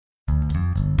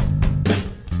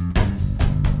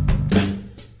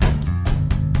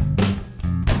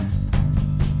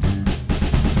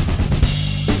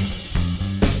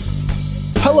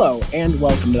and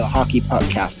welcome to the Hockey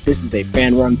Podcast. This is a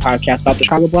fan-run podcast about the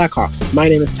Chicago Blackhawks. My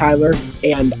name is Tyler,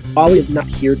 and Ollie is not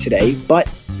here today, but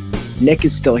Nick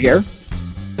is still here.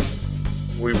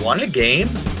 We won a game?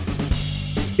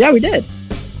 Yeah, we did.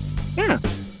 Yeah.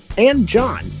 And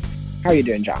John. How are you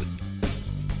doing, John?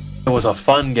 It was a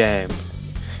fun game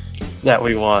that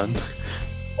we won.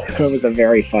 It was a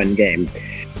very fun game.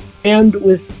 And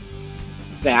with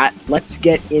that, let's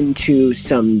get into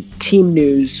some team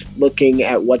news, looking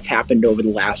at what's happened over the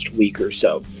last week or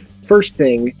so. First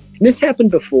thing, this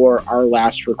happened before our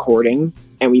last recording,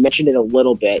 and we mentioned it a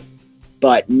little bit,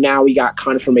 but now we got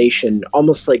confirmation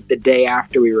almost like the day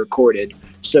after we recorded.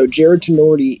 So Jared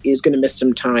Tenorti is going to miss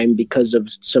some time because of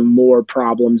some more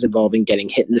problems involving getting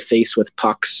hit in the face with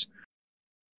pucks.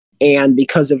 And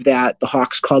because of that, the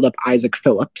Hawks called up Isaac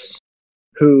Phillips,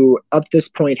 who up this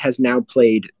point has now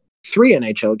played 3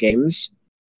 NHL games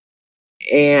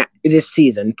and this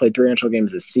season, played 3 NHL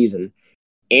games this season.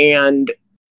 And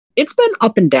it's been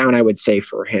up and down, I would say,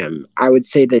 for him. I would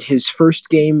say that his first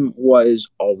game was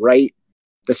all right.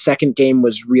 The second game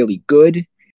was really good.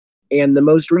 And the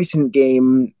most recent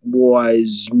game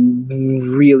was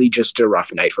really just a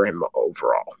rough night for him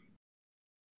overall.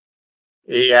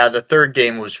 Yeah, the third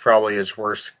game was probably his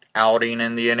worst outing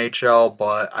in the NHL,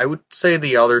 but I would say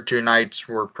the other 2 nights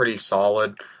were pretty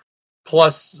solid.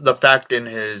 Plus, the fact in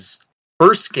his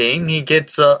first game, he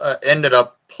ended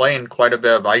up playing quite a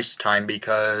bit of ice time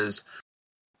because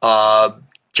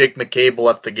Jake McCabe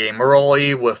left the game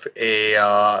early with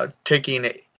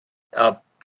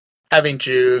having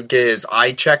to get his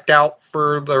eye checked out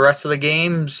for the rest of the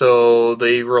game. So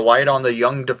they relied on the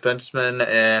young defenseman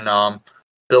and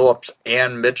Phillips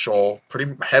and Mitchell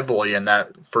pretty heavily in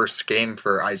that first game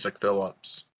for Isaac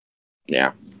Phillips.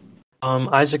 Yeah.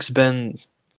 Isaac's been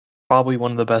probably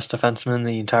one of the best defensemen in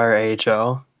the entire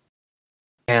AHL,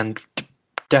 and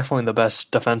definitely the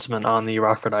best defenseman on the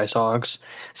Rockford Ice Hogs.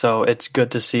 So it's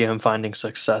good to see him finding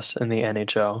success in the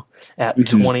NHL at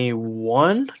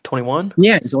 21?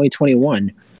 Yeah, he's only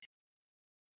 21.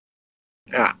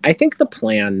 I think the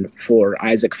plan for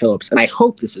Isaac Phillips, and I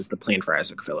hope this is the plan for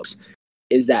Isaac Phillips,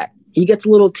 is that he gets a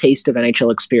little taste of NHL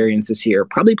experience this year,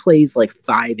 probably plays like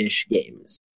 5-ish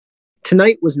games.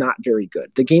 Tonight was not very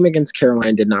good. The game against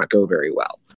Carolina did not go very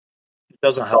well. It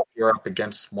doesn't help you're up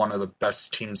against one of the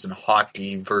best teams in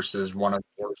hockey versus one of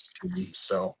the worst teams,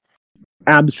 so.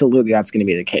 Absolutely, that's going to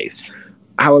be the case.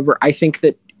 However, I think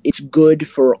that it's good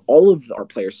for all of our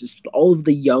players, all of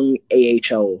the young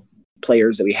AHL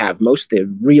players that we have, most of the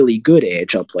really good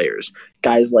AHL players,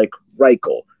 guys like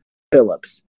Reichel,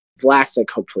 Phillips,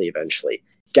 Vlasic, hopefully eventually,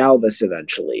 Galvis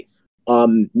eventually,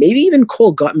 maybe even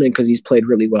Cole Gutman because he's played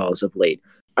really well as of late.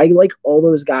 I like all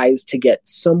those guys to get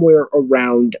somewhere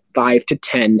around 5 to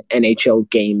 10 NHL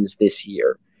games this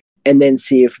year, and then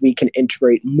see if we can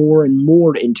integrate more and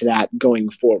more into that going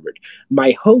forward.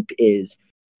 My hope is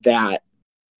that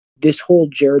this whole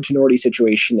Jared Tenorti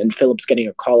situation and Phillips getting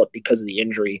a call-up because of the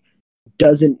injury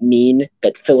doesn't mean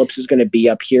that Phillips is going to be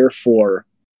up here for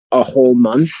a whole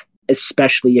month,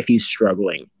 especially if he's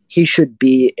struggling. He should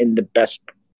be in the best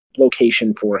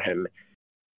location for him,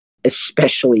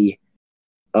 especially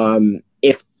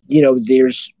if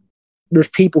there's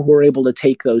people who are able to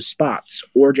take those spots,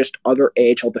 or just other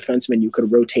AHL defensemen you could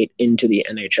rotate into the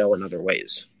NHL in other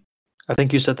ways. I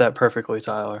think you said that perfectly,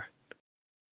 Tyler.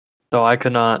 So I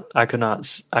cannot add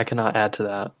to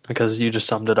that because you just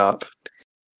summed it up.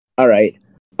 All right.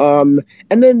 And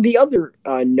then the other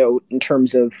note in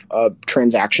terms of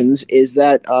transactions is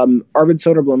that Arvid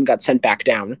Soderblom got sent back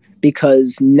down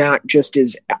because not just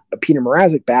is Peter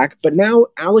Mrazek back, but now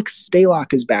Alex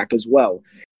Stalock is back as well.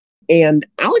 And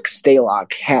Alex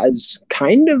Stalock has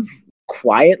kind of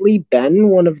quietly been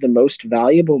one of the most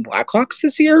valuable Blackhawks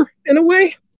this year, in a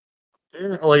way.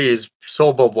 Apparently he's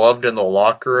so beloved in the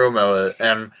locker room,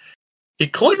 and he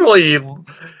clearly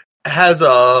has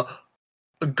a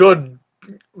good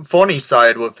funny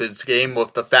side with his game,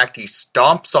 with the fact he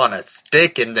stomps on a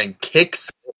stick and then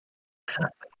kicks it.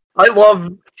 I love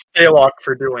Stalock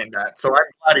for doing that, so I'm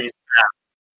glad he's back.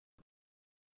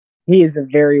 He is a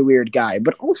very weird guy,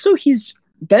 but also he's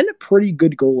been a pretty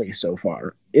good goalie so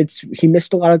far. He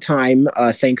missed a lot of time,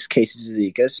 thanks Casey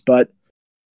Zizekas, but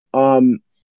in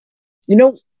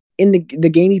the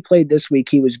game he played this week,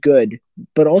 he was good,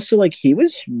 but also like he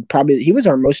was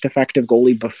our most effective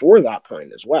goalie before that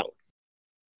point as well.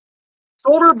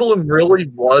 Soderblom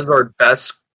really was our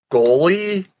best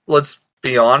goalie, let's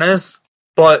be honest,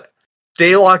 but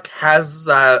Stalock has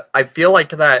that, I feel like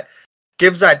that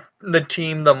gives the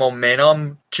team the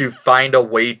momentum to find a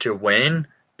way to win,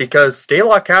 because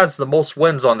Stalock has the most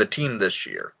wins on the team this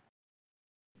year.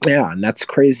 Yeah, and that's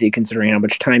crazy considering how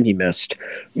much time he missed.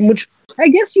 Which I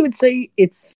guess you would say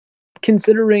it's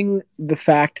considering the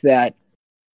fact that,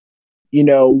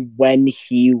 when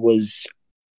he was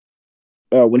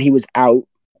out,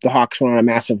 the Hawks went on a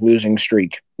massive losing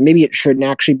streak. Maybe it shouldn't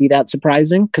actually be that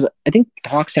surprising because I think the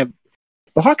Hawks have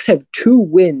 2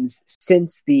 wins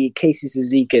since the Casey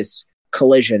Cizikas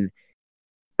collision.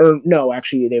 Or no,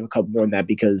 actually they have a couple more than that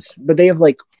but they have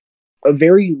like a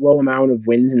very low amount of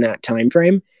wins in that time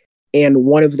frame, and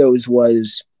one of those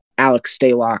was Alex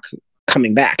Stalock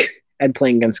coming back and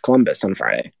playing against Columbus on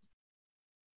Friday.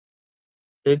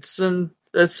 It's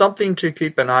something to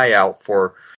keep an eye out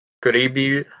for. Could he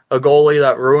be a goalie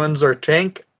that ruins our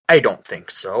tank? I don't think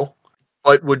so.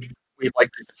 But would we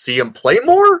like to see him play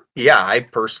more? Yeah, I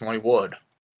personally would.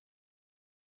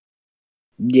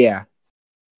 Yeah.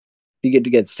 Be good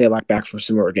to get Stalock back for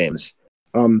some more games.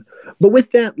 But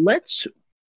with that, let's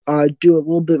do a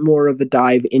little bit more of a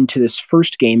dive into this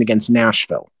first game against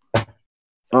Nashville.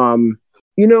 Although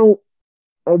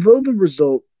the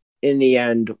result in the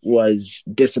end was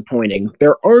disappointing,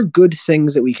 there are good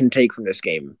things that we can take from this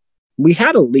game. We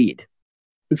had a lead.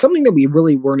 It's something that we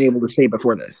really weren't able to say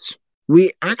before this.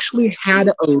 We actually had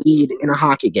a lead in a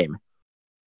hockey game.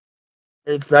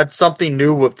 That's something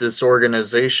new with this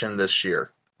organization this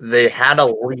year. They had a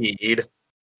lead,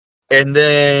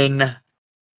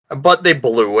 but they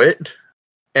blew it,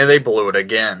 and they blew it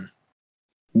again.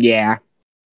 Yeah.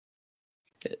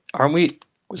 Aren't we?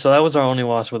 So that was our only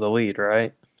loss with a lead,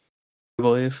 right? I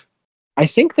believe. I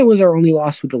think that was our only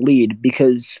loss with the lead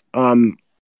because one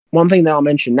thing that I'll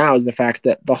mention now is the fact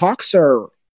that the Hawks are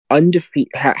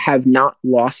undefeated, have not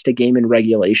lost a game in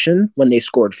regulation when they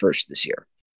scored first this year.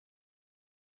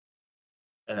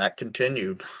 And that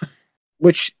continued.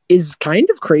 Which is kind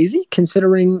of crazy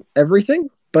considering everything.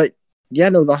 But yeah,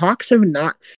 no, the Hawks have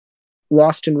not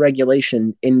lost in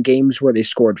regulation in games where they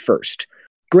scored first.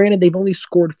 Granted, they've only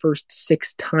scored first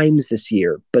 6 times this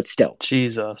year, but still.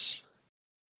 Jesus.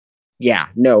 Yeah,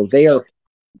 no, they're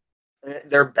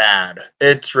bad.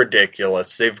 It's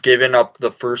ridiculous. They've given up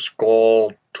the first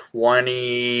goal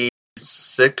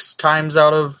 26 times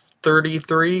out of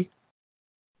 33.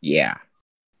 Yeah,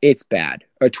 it's bad.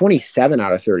 27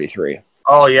 out of 33.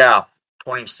 Oh yeah,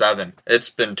 27. It's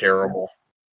been terrible.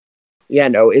 Yeah,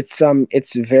 no, it's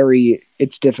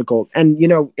difficult.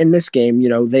 And in this game,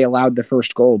 they allowed the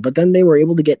first goal, but then they were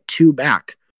able to get 2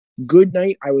 back. Good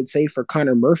night, I would say, for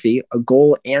Connor Murphy, a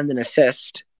goal and an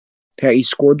assist. He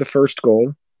scored the first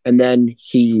goal, and then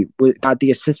he got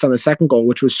the assist on the second goal,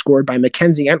 which was scored by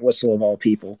Mackenzie Entwistle, of all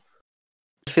people.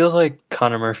 It feels like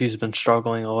Connor Murphy's been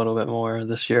struggling a little bit more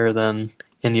this year than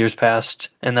in years past,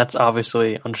 and that's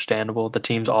obviously understandable. The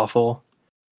team's awful,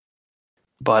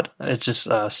 but it's just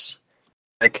us.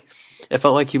 Like, it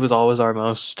felt like he was always he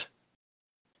was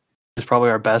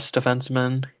probably our best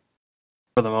defenseman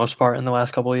for the most part in the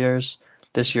last couple of years.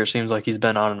 This year seems like he's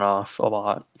been on and off a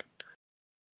lot.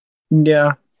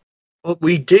 Yeah. But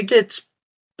we did get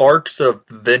sparks of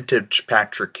vintage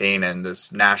Patrick Kane in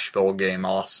this Nashville game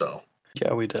also.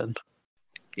 Yeah, we did.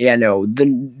 Yeah, no,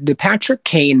 the Patrick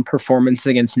Kane performance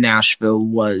against Nashville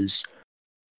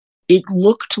it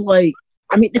looked like,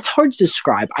 it's hard to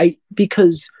describe.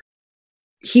 Because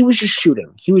he was just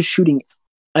shooting. He was shooting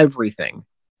everything.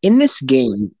 In this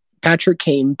game, Patrick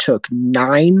Kane took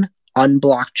 9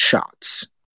 unblocked shots.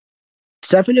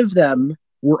 7 of them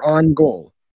were on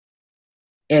goal.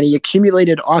 And he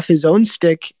accumulated off his own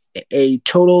stick a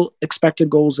total expected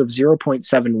goals of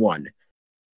 0.71.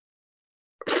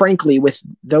 Frankly, with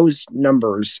those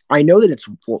numbers, I know that it's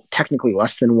technically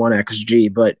less than 1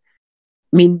 XG, but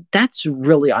that's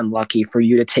really unlucky for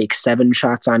you to take 7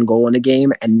 shots on goal in a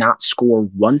game and not score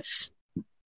once.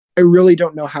 I really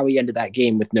don't know how he ended that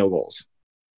game with no goals.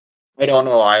 I don't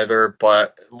know either,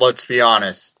 but let's be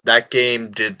honest, that game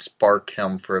did spark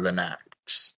him for the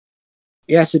next.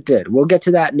 Yes, it did. We'll get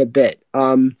to that in a bit.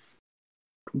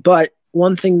 But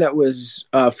one thing that was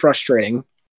frustrating,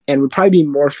 and would probably be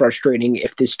more frustrating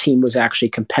if this team was actually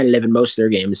competitive in most of their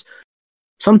games,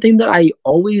 something that I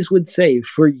always would say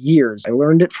for years, I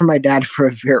learned it from my dad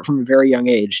from a very young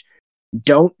age,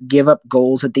 don't give up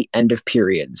goals at the end of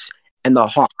periods. And the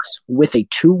Hawks, with a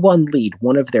 2-1 lead,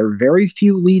 one of their very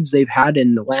few leads they've had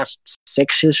in the last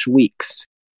 6-ish weeks,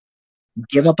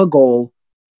 give up a goal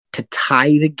to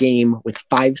tie the game with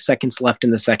 5 seconds left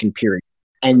in the second period.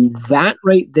 And that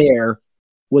right there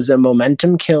was a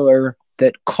momentum killer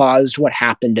that caused what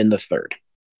happened in the third.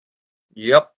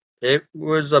 Yep, it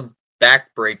was a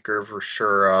backbreaker for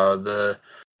sure. The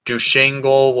Duchesne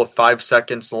goal with 5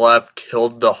 seconds left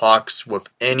killed the Hawks with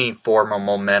any form of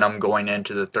momentum going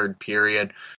into the third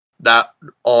period. that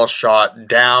all shot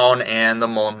down, and the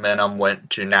momentum went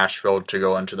to Nashville to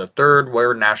go into the third,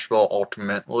 where Nashville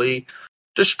ultimately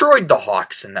destroyed the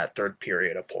Hawks in that third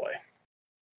period of play.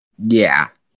 Yeah.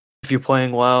 If you're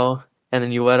playing well and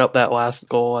then you let up that last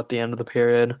goal at the end of the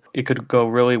period, it could go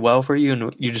really well for you,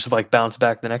 and you just like bounce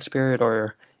back the next period,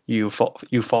 or you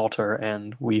falter,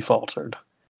 and we faltered.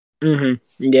 Mm-hmm.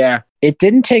 Yeah. It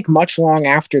didn't take much long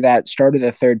after that start of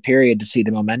the third period to see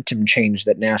the momentum change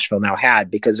that Nashville now had,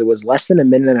 because it was less than a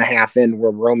minute and a half in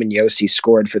where Roman Josi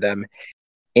scored for them,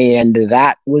 and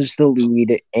that was the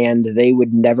lead, and they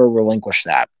would never relinquish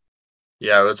that.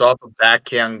 Yeah, it was off a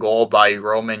backhand goal by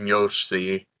Roman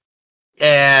Josi.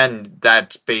 And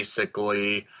that's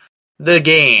basically the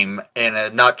game in a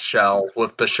nutshell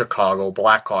with the Chicago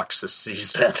Blackhawks this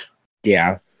season.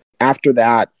 Yeah. After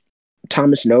that,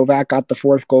 Thomas Novak got the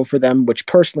fourth goal for them, which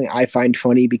personally I find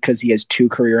funny because he has 2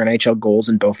 career NHL goals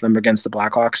and both of them against the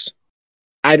Blackhawks.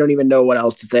 I don't even know what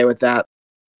else to say with that.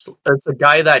 It's a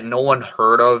guy that no one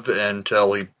heard of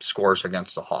until he scores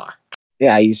against the Hawks.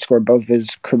 Yeah, he scored both of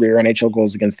his career NHL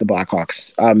goals against the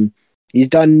Blackhawks.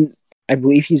 I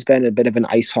believe he's been a bit of an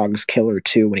Ice Hogs killer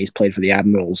too when he's played for the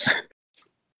Admirals.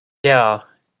 Yeah.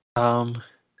 I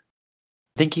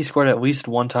think he scored at least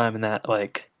one time in that,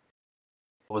 like,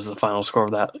 what was the final score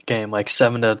of that game? Like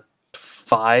 7-5,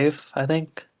 I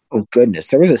think. Oh goodness,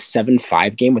 there was a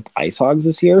 7-5 game with Ice Hogs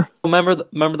this year. Remember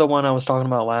the one I was talking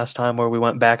about last time where we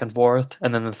went back and forth,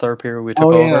 and then the third period we took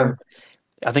over?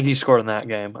 I think he scored in that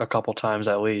game a couple times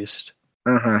at least.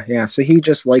 Yeah, so he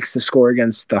just likes to score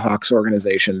against the Hawks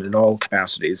organization in all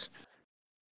capacities.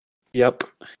 Yep.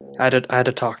 I had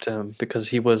to talk to him because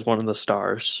he was one of the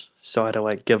stars. So I had to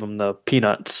like give him the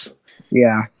peanuts.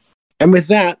 Yeah. And with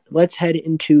that, let's head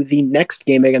into the next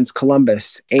game against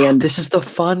Columbus. And this is the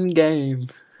fun game.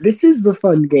 This is the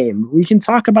fun game. We can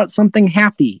talk about something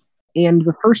happy. And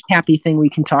the first happy thing we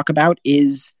can talk about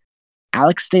is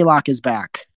Alex Stalock is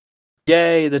back.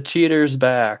 Yay, the cheater's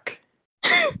back.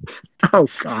 Oh,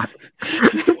 God.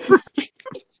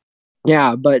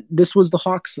 Yeah, but this was the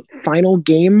Hawks' final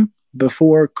game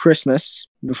before Christmas,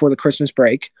 before the Christmas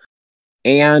break.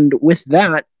 And with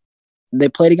that, they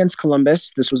played against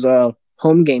Columbus. This was a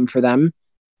home game for them.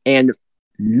 And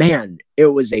man, it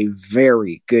was a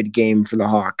very good game for the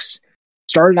Hawks.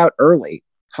 Started out early.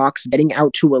 Hawks getting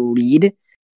out to a lead.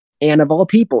 And of all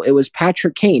people, it was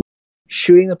Patrick Kane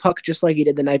shooting the puck just like he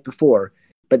did the night before.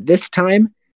 But this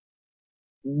time,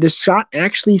 the shot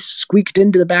actually squeaked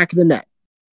into the back of the net.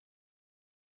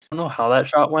 I don't know how that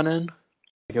shot went in.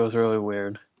 It was really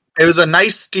weird. It was a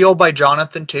nice steal by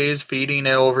Jonathan Toews, feeding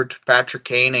it over to Patrick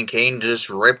Kane, and Kane just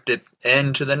ripped it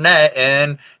into the net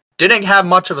and didn't have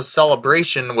much of a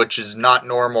celebration, which is not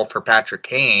normal for Patrick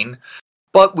Kane.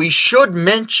 But we should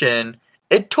mention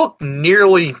it took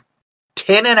nearly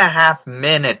 10.5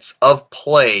 minutes of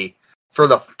play for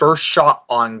the first shot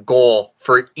on goal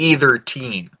for either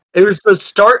team. It was the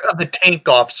start of the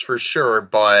tank-offs for sure,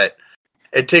 but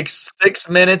it takes 6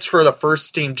 minutes for the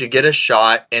first team to get a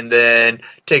shot, and then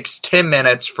takes 10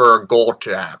 minutes for a goal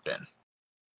to happen.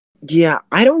 Yeah,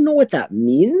 I don't know what that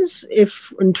means.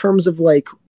 If in terms of like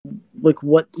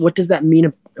what does that mean,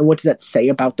 and what does that say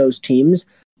about those teams?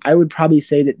 I would probably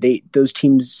say that those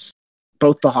teams,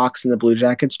 both the Hawks and the Blue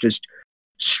Jackets, just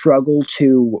struggle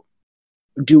to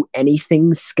do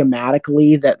anything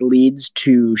schematically that leads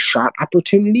to shot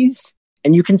opportunities.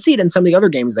 And you can see it in some of the other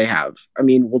games they have. I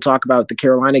mean, we'll talk about the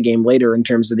Carolina game later in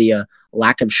terms of the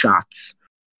lack of shots.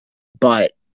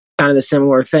 But kind of the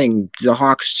similar thing. The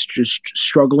Hawks just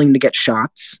struggling to get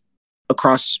shots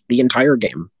across the entire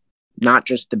game. Not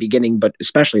just the beginning, but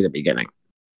especially the beginning.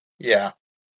 Yeah.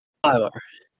 Tyler,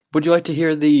 would you like to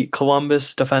hear the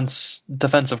Columbus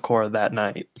defensive core that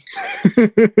night?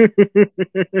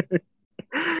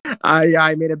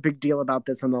 I made a big deal about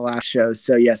this on the last show,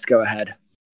 so yes, go ahead.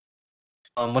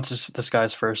 What's this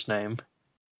guy's first name?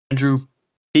 Andrew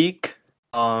Peak,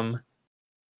 Averkoff,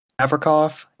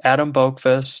 Adam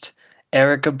Boakfist,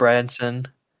 Erica Branson,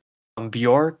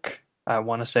 Bjork. I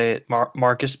want to say it,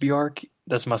 Marcus Bjork.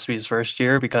 This must be his first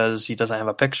year because he doesn't have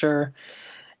a picture.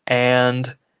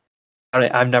 And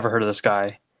I've never heard of this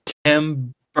guy.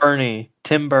 Tim Burney.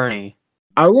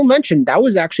 I will mention that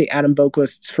was actually Adam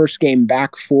Boquist's first game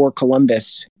back for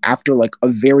Columbus after like a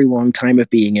very long time of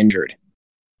being injured.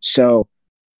 So,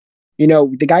 you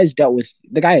know, the guy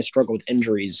has struggled with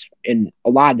injuries in a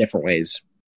lot of different ways.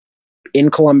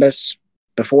 In Columbus,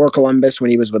 before Columbus,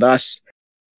 when he was with us,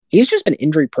 he's just been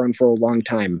injury prone for a long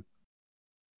time.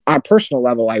 On a personal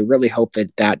level, I really hope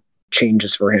that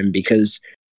changes for him, because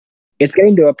it's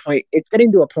getting to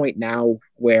a point now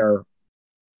where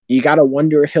you got to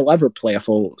wonder if he'll ever play a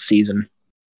full season.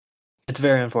 It's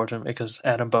very unfortunate because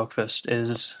Adam Boqvist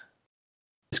is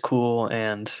cool,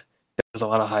 and there was a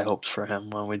lot of high hopes for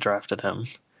him when we drafted him.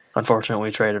 Unfortunately,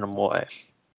 we traded him away.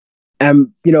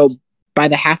 By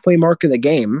the halfway mark of the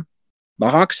game, the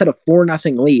Hawks had a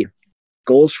 4-0 lead.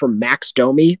 Goals from Max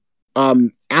Domi,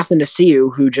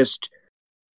 Athanasiou, who just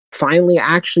finally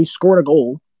actually scored a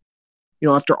goal.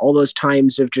 After all those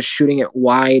times of just shooting it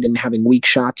wide and having weak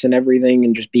shots and everything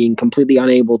and just being completely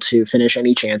unable to finish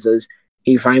any chances,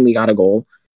 he finally got a goal.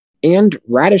 And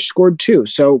Radish scored too.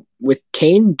 So with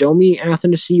Kane, Domi,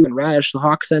 Athanasiou, and Radish, the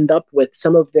Hawks end up with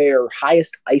some of their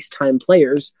highest ice time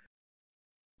players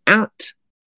at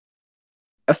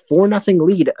a 4-0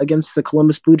 lead against the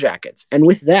Columbus Blue Jackets. And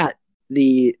with that,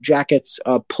 the Jackets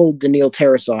pulled Daniil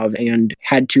Tarasov and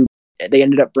they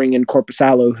ended up bringing in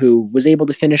Korpisalo, who was able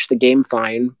to finish the game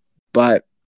fine, but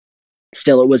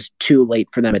still it was too late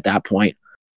for them at that point.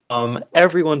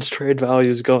 Everyone's trade value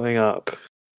is going up.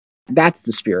 That's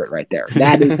the spirit right there.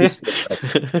 That is the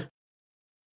spirit.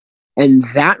 And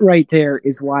that right there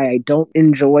is why I don't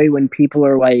enjoy when people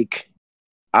are like,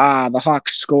 the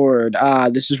Hawks scored,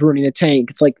 this is ruining the tank.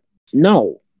 It's like,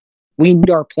 no. We need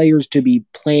our players to be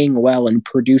playing well and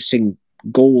producing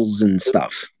goals and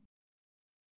stuff.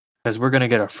 Because we're going to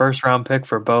get a first-round pick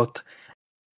for both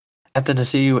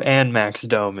Athanasiou and Max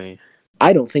Domi.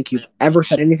 I don't think you've ever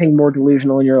said anything more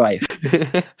delusional in your life.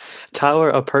 Tyler,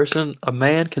 a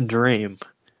man can dream.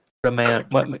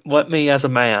 Let me as a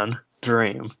man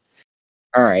dream.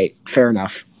 All right, fair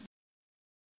enough.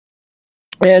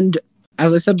 And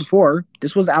as I said before,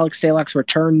 this was Alex Stalock's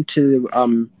return to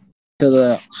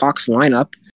the Hawks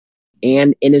lineup,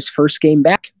 and in his first game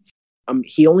back,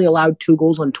 he only allowed 2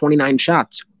 goals on 29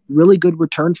 shots. Really good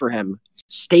return for him.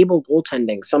 Stable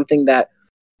goaltending, something that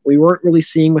we weren't really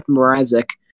seeing with Mrazek.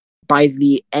 By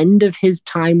the end of his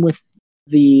time with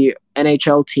the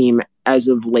NHL team as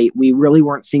of late, we really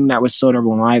weren't seeing that with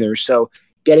Soderblom either. So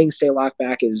getting Stalock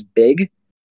back is big,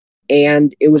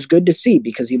 and it was good to see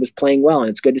because he was playing well, and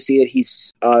it's good to see that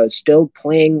he's still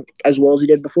playing as well as he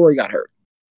did before he got hurt.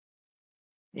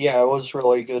 Yeah, it was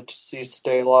really good to see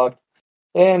Stalock,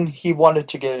 and he wanted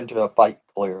to get into a fight,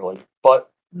 clearly. But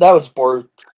that was Boris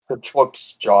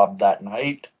Kachuk's job that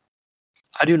night.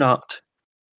 I don't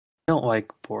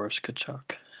like Boris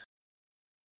Kachuk.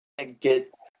 And take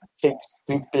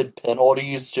stupid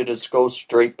penalties to just go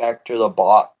straight back to the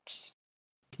box.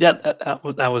 Yeah,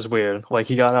 that was weird. Like,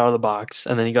 he got out of the box,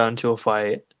 and then he got into a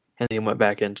fight, and then he went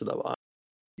back into the box.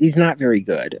 He's not very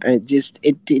good.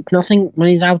 It nothing when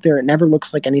he's out there. It never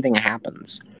looks like anything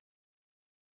happens.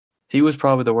 He was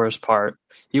probably the worst part.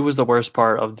 He was the worst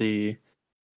part of the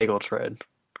Eagle trade.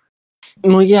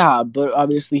 Well, yeah, but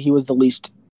obviously he was the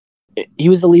least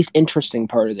interesting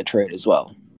part of the trade as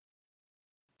well.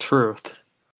 Truth.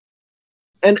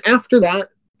 And after that,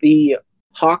 the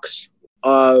Hawks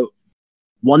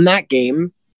won that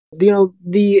game.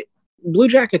 The Blue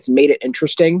Jackets made it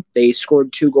interesting. They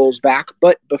scored 2 goals back,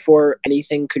 but before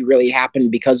anything could really happen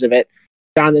because of it,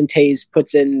 Jonathan Toews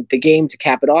puts in the game to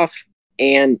cap it off,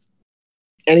 and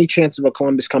any chance of a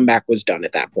Columbus comeback was done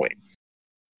at that point.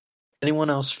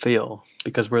 Anyone else feel,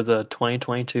 because we're the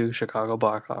 2022 Chicago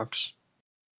Blackhawks,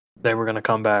 they were going to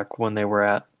come back when they were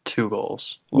at 2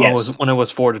 goals? Yes. When it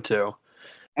was 4-2.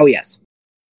 Oh, yes.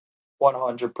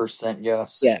 100%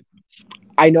 yes. Yeah.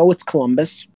 I know it's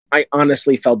Columbus. I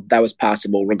honestly felt that was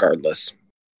possible regardless.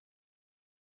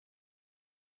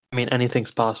 I mean,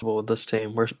 anything's possible with this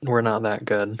team. We're not that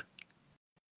good.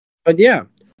 But yeah,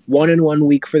 1-1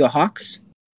 week for the Hawks.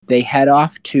 They head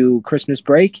off to Christmas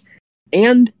break,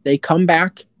 and they come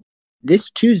back this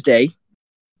Tuesday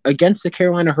against the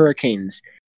Carolina Hurricanes.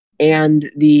 And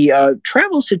the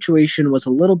travel situation was a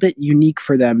little bit unique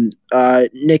for them.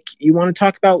 Nick, you want to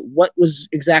talk about what was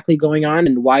exactly going on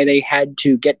and why they had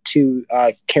to get to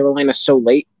Carolina so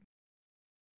late?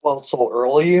 Well, so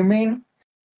early, you mean?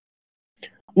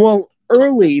 Well,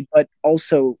 early, but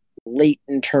also late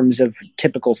in terms of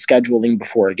typical scheduling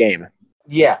before a game.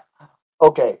 Yeah.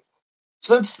 Okay.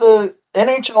 Since the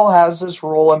NHL has this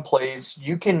rule in place,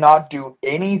 you cannot do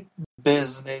any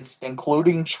business,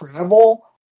 including travel,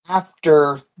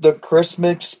 after the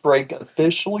Christmas break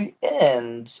officially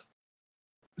ends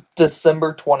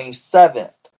December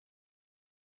 27th.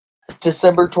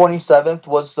 December 27th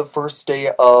was the first day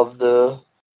of the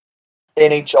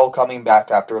NHL coming back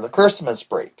after the Christmas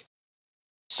break.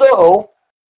 So,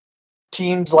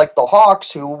 teams like the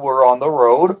Hawks, who were on the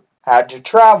road, had to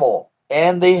travel.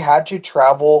 And they had to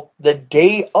travel the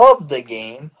day of the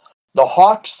game. The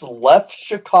Hawks left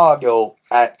Chicago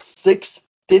at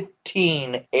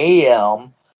 6:15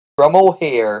 a.m. from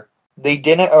O'Hare. They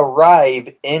didn't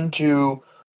arrive into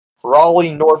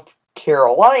Raleigh, North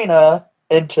Carolina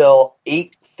until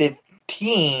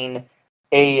 8:15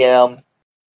 a.m.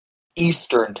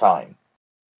 Eastern Time.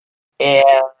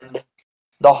 And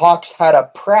the Hawks had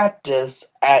a practice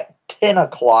at 10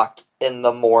 o'clock in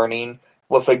the morning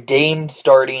with a game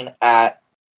starting at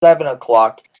 7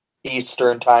 o'clock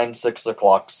Eastern Time, 6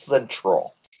 o'clock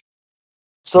Central.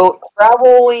 So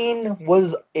traveling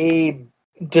was a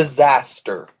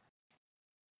disaster.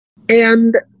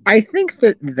 And I think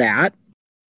that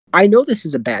I know this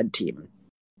is a bad team,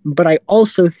 but I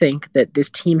also think that this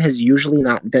team has usually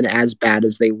not been as bad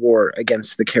as they were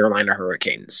against the Carolina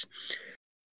Hurricanes.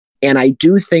 And I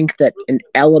do think that an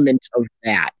element of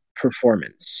that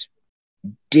performance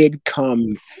did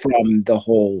come from the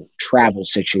whole travel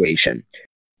situation.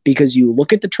 Because you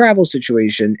look at the travel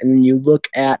situation and then you look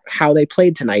at how they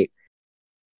played tonight,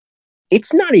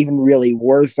 it's not even really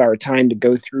worth our time to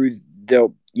go through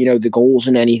the goals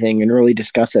and anything and really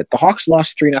discuss it. The Hawks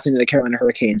lost 3-0 to the Carolina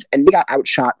Hurricanes, and they got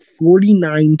outshot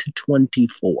 49-24.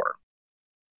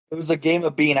 It was a game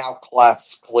of being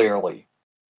outclassed, clearly.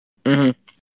 Mm-hmm.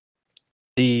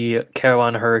 The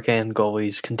Carolina Hurricane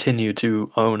goalies continue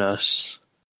to own us.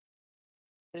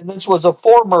 And this was a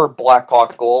former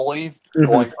Blackhawk goalie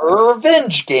going for a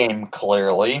revenge game,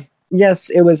 clearly. Yes,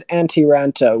 it was Antti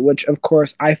Ranta, which, of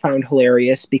course, I found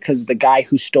hilarious because the guy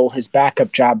who stole his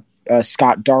backup job,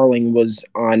 Scott Darling, was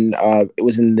in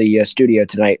the studio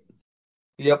tonight.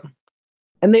 Yep.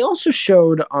 And they also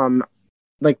showed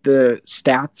the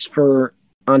stats for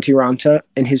Antti Ranta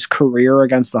in his career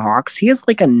against the Hawks. He has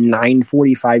like a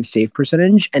 .945 save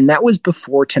percentage, and that was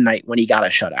before tonight when he got a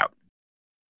shutout.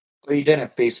 But he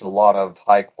didn't face a lot of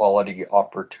high-quality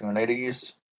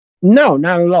opportunities. No,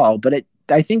 not at all. But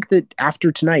I think that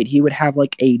after tonight, he would have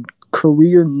like a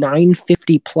career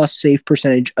 .950 plus save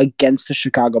percentage against the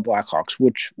Chicago Blackhawks,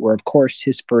 which were, of course,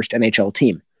 his first NHL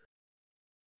team.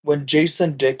 When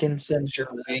Jason Dickinson's your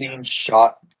leading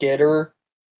shot getter...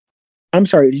 I'm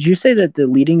sorry, did you say that the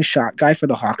leading shot guy for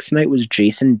the Hawks tonight was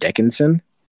Jason Dickinson?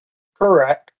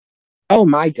 Correct. Oh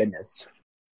my goodness.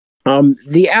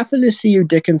 The Athanasiu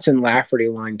Dickinson-Lafferty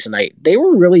line tonight, they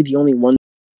were really the only ones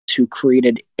who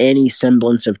created any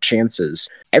semblance of chances.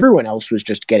 Everyone else was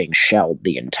just getting shelled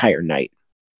the entire night.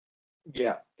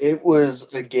 Yeah, it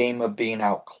was a game of being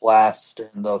outclassed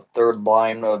in the third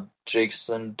line of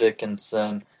Jason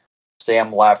Dickinson,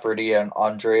 Sam Lafferty, and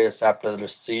Andreas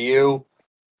Athanasiu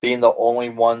being the only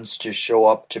ones to show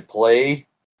up to play.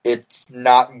 It's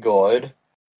not good.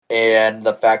 And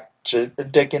the fact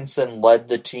Dickinson led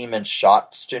the team in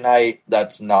shots tonight,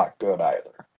 that's not good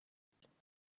either.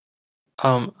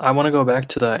 I want to go back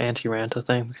to the Antti Ranta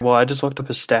thing. Well, I just looked up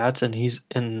his stats, and he's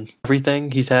in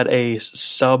everything. He's had a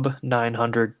sub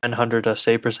 900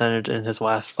 save percentage in his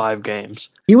last 5 games.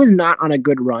 He was not on a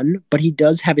good run, but he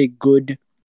does have a good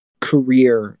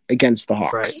career against the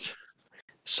Hawks. Right.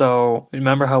 So,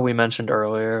 remember how we mentioned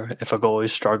earlier, if a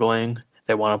goalie's struggling,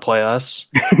 they want to play us?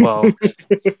 Well,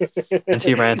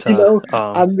 Antti Ranta...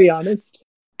 I'm going to be honest.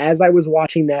 As I was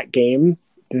watching that game,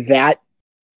 that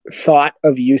thought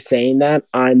of you saying that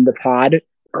on the pod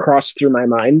crossed through my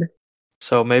mind.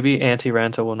 So maybe Antti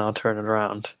Ranta will now turn it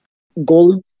around.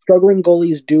 Struggling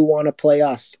goalies do want to play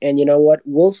us, and you know what?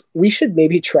 We should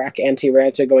maybe track Antti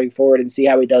Ranta going forward and see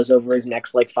how he does over his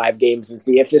next 5 games and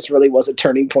see if this really was a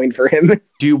turning point for him.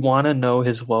 Do you want to know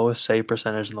his lowest save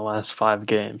percentage in the last 5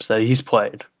 games that he's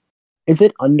played? Is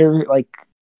it under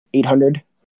 800?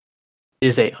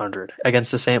 Is 800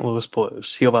 against the St. Louis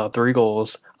Blues. He allowed 3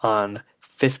 goals on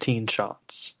 15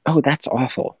 shots. Oh, that's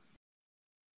awful.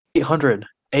 800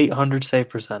 save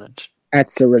percentage.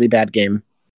 That's a really bad game.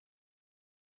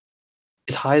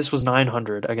 His highest was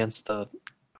 900 against the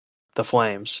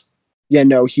Flames. Yeah,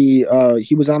 no, he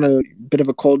was on a bit of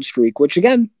a cold streak, which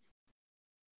again,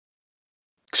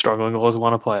 struggling goalies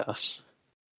want to play us.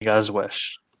 You got his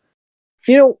wish.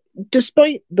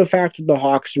 Despite the fact that the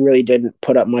Hawks really didn't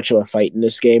put up much of a fight in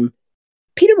this game,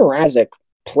 Peter Mrazek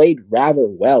played rather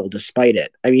well despite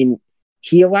it. I mean,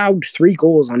 he allowed 3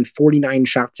 goals on 49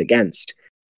 shots against.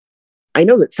 I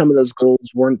know that some of those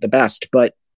goals weren't the best,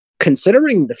 but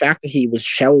considering the fact that he was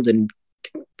shelled and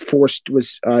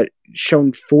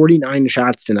shown 49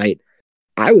 shots tonight,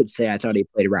 I would say I thought he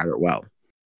played rather well.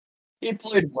 He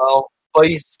played well, but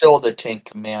he's still the tank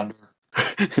commander.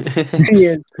 He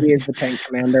is the tank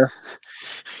commander.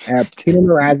 Peter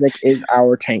Mrazek is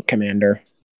our tank commander.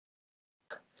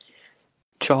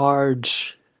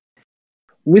 Charge.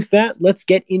 With that, let's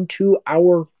get into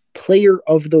our player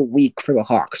of the week for the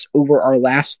Hawks. Over our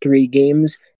last 3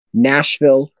 games,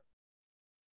 Nashville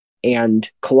and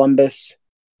Columbus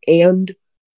and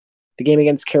the game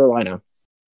against Carolina.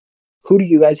 who do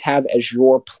you guys have as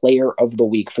your player of the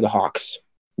week for the Hawks?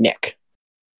 Nick.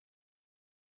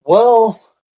 Well,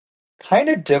 kind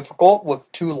of difficult with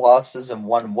 2 losses and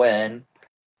 1 win,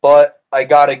 but I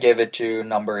gotta give it to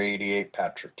number 88,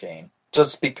 Patrick Kane.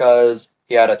 Just because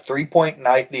he had a 3-point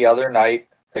night the other night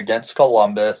against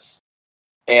Columbus,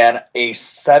 and a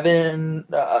 7-shot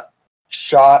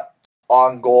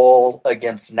on goal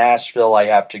against Nashville. I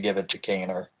have to give it to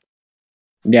Kaner.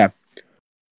 Yeah,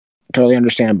 totally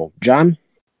understandable. John?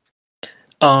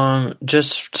 I'll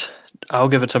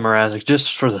give it to Mrazek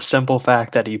just for the simple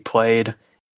fact that he played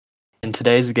in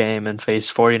today's game and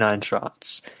faced 49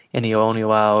 shots, and he only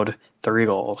allowed 3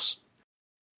 goals.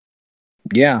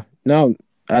 Yeah, no,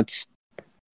 that's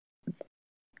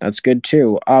good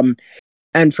too.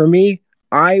 And for me,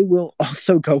 I will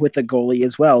also go with the goalie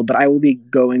as well, but I will be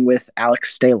going with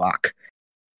Alex Stalock.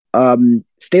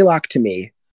 Stalock, to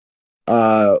me,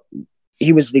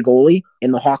 he was the goalie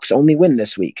in the Hawks' only win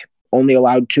this week. Only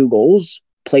allowed 2 goals,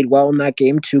 played well in that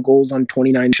game, 2 goals on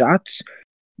 29 shots.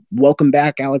 Welcome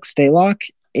back, Alex Stalock,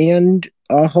 and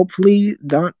hopefully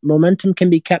that momentum can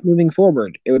be kept moving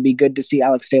forward. It would be good to see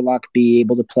Alex Stalock be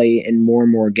able to play in more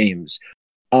and more games.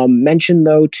 Mention,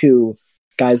 though, to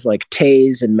guys like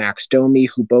Taze and Max Domi,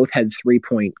 who both had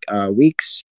 3-point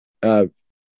weeks.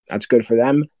 That's good for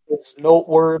them. It's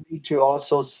noteworthy to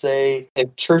also say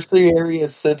if tertiary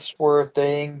assists were a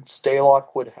thing,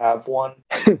 Stalock would have one.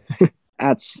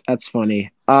 That's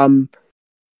funny.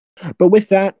 But with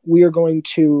that, we are going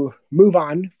to move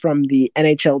on from the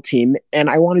NHL team, and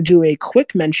I want to do a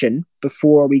quick mention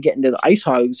before we get into the Ice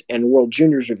Hogs and World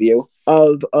Juniors review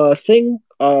of a thing,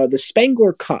 the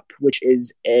Spengler Cup, which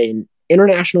is an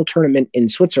international tournament in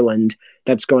Switzerland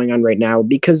that's going on right now,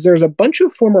 because there's a bunch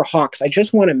of former Hawks I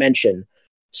just want to mention.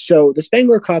 So the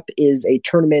Spengler Cup is a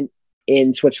tournament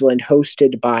in Switzerland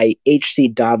hosted by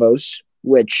HC Davos,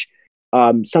 which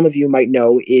some of you might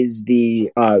know is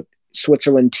the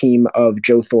Switzerland team of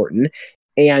Joe Thornton,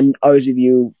 and others of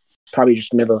you probably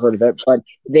just never heard of it, but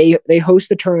they host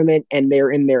the tournament, and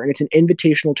they're in there, and it's an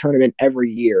invitational tournament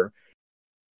every year,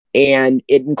 and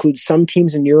it includes some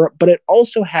teams in Europe, but it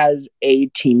also has a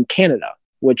Team Canada,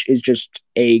 which is just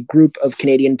a group of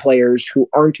Canadian players who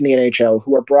aren't in the NHL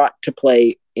who are brought to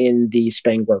play in the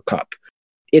Spengler Cup.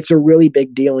 It's a really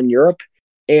big deal in Europe,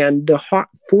 and the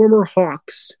former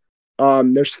Hawks,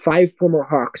 there's 5 former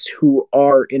Hawks who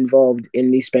are involved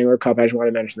in the Spengler Cup. I just want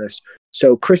to mention this.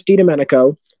 So Chris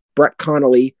DiDomenico, Brett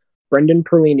Connolly, Brendan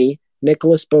Perlini,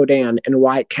 Nicholas Baudin, and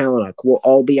Wyatt Kalynuk will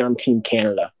all be on Team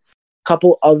Canada. A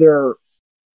couple other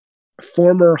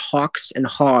former Hawks and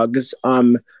Hogs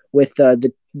with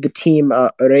the team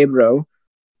Örebro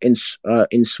in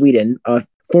Sweden.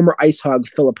 Former Ice Hog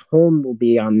Philip Holm will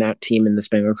be on that team in the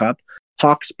Spengler Cup.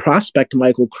 Hawks prospect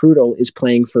Michael Krudel is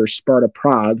playing for Sparta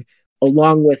Prague,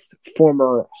 along with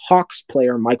former Hawks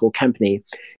player Michael Kempney.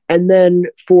 And then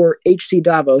for HC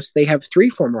Davos, they have 3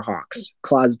 former Hawks,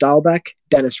 Klaus Dahlbeck,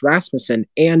 Dennis Rasmussen,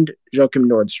 and Joachim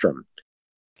Nordstrom.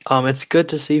 It's good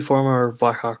to see former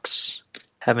Blackhawks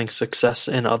having success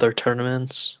in other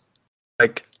tournaments.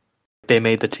 Like, they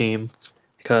made the team,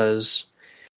 because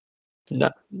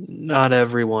not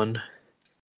everyone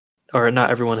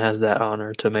has that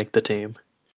honor to make the team.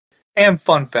 And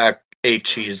fun fact,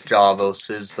 HC's Davos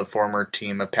is the former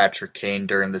team of Patrick Kane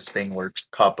during the Spengler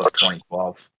Cup of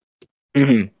 2012.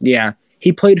 Mm-hmm. Yeah.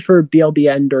 He played for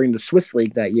BLBN during the Swiss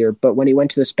League that year, but when he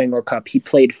went to the Spengler Cup, he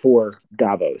played for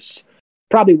Davos.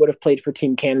 Probably would have played for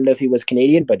Team Canada if he was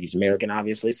Canadian, but he's American,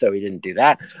 obviously, so he didn't do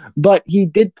that. But he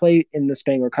did play in the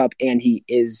Spengler Cup, and he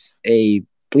is I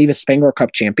believe a Spengler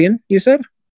Cup champion, you said?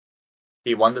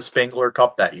 He won the Spengler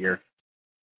Cup that year.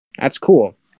 That's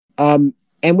cool. And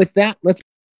with that, let's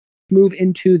move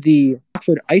into the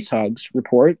Rockford Ice Hogs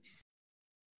report.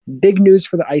 Big news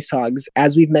for the Ice Hogs.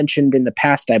 As we've mentioned in the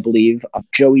past, I believe,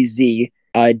 Joey Z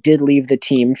did leave the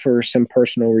team for some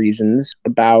personal reasons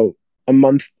about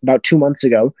 2 months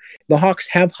ago. The Hawks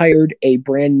have hired a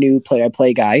brand new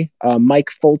play-by-play guy, Mike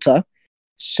Folta.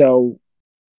 So,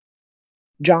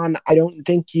 John, I don't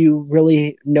think you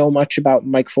really know much about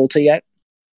Mike Folta yet.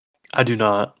 I do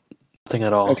not. Nothing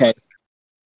at all. Okay.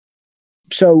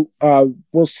 So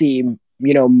we'll see,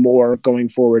 more going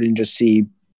forward and just see.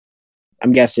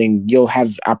 I'm guessing you'll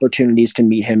have opportunities to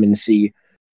meet him and see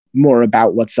more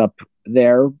about what's up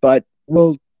there, but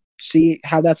we'll see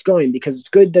how that's going, because it's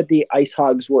good that the Ice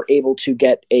Hogs were able to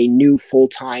get a new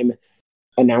full-time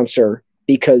announcer,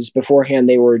 because beforehand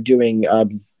they were doing, I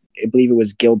believe it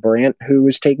was Gil Brandt who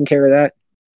was taking care of that.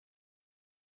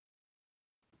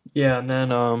 Yeah, and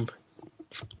then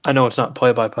I know it's not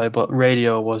play-by-play, but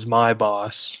radio was my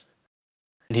boss,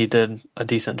 and he did a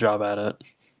decent job at it.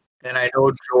 And I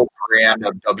know Joe Brand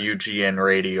of WGN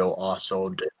Radio also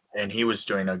did, and he was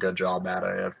doing a good job at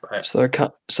it.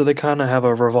 So they kind of have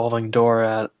a revolving door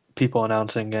at people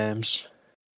announcing games.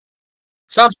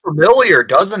 Sounds familiar,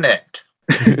 doesn't it?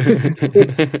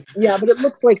 Yeah, but it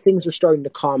looks like things are starting to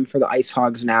calm for the Ice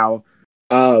Hogs now,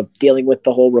 dealing with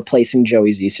the whole replacing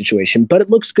Joey Z situation. But it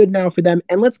looks good now for them.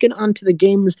 And let's get on to the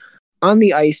games on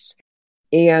the ice.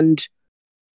 And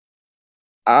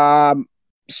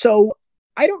so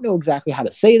I don't know exactly how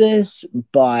to say this,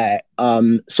 but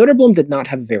Soderblom did not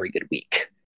have a very good week.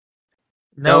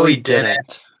 No, he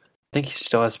didn't. I think he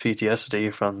still has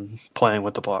PTSD from playing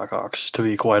with the Blackhawks, to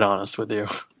be quite honest with you.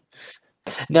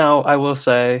 Now, I will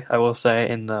say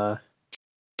in the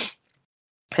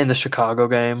Chicago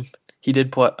game, he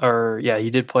did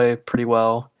play pretty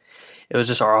well. It was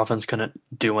just our offense couldn't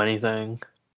do anything.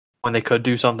 When they could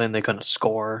do something, they couldn't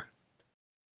score.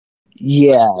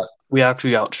 Yeah. We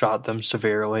actually outshot them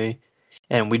severely,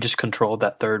 and we just controlled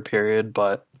that third period,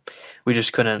 but we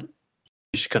just couldn't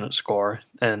score,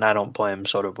 and I don't blame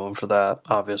Soderblom for that.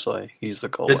 Obviously, he's the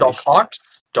goalie. Did the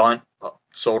Hawks stunt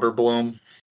Soderblom?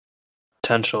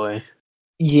 Potentially.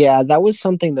 Yeah, that was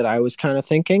something that I was kind of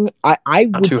thinking. I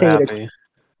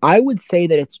would say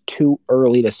that it's too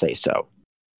early to say so.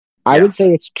 I would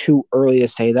say it's too early to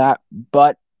say that,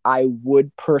 but I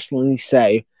would personally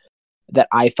say that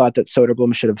I thought that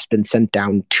Soderblom should have been sent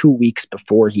down 2 weeks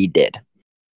before he did.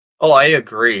 Oh, I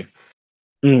agree.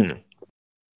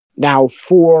 Now,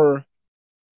 for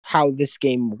how this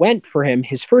game went for him,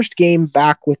 his first game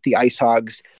back with the Ice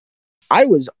Hogs, I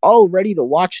was all ready to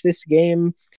watch this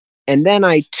game, and then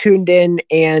I tuned in,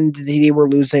 and they were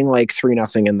losing like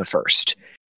 3-0 in the first.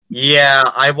 Yeah,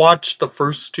 I watched the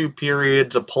first 2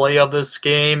 periods of play of this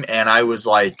game, and I was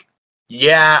like,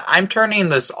 yeah, I'm turning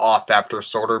this off after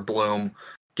Soderblom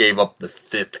gave up the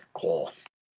 5th goal.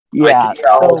 Yeah, I could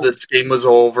tell this game was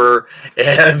over,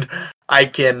 and I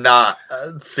cannot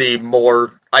see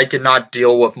more. I cannot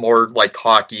deal with more like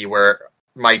hockey where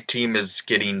my team is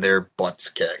getting their butts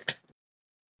kicked.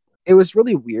 It was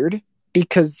really weird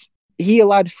because he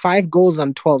allowed 5 goals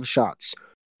on 12 shots,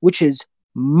 which is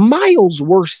miles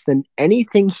worse than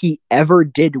anything he ever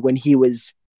did when he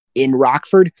was in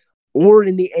Rockford or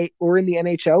in the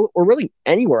NHL or really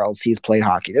anywhere else he's played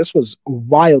hockey. This was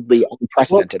wildly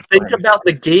unprecedented. Well, think about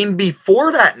the game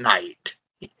before that night.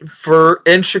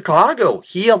 In Chicago,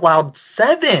 he allowed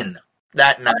 7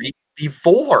 that night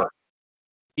before.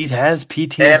 He has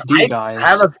PTSD, guys. I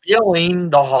have a feeling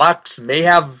the Hawks may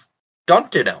have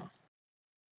dunted him.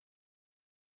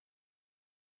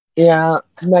 Yeah,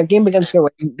 that game against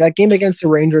the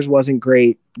Rangers wasn't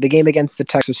great. The game against the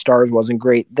Texas Stars wasn't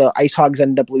great. The Ice Hogs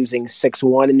ended up losing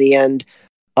 6-1 in the end.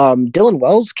 Dylan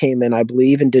Wells came in, I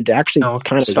believe, and did actually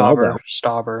kind of well.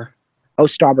 Stauber. Oh,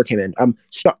 Stauber came in.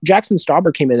 Jackson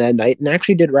Stauber came in that night and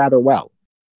actually did rather well.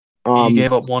 He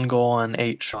gave up 1 goal on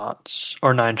 8 shots.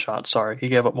 Or 9 shots, sorry. He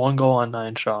gave up 1 goal on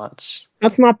 9 shots.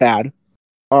 That's not bad.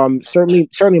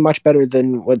 Certainly much better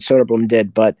than what Soderblom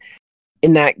did, but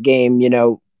in that game,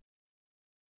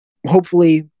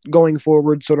 hopefully going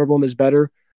forward, Soderblom is better.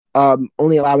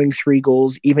 Only allowing 3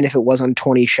 goals, even if it was on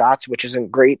 20 shots, which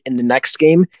isn't great in the next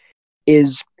game,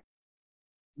 is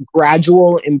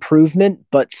gradual improvement,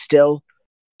 but still,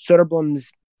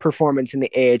 Soderblom's performance in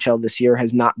the AHL this year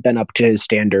has not been up to his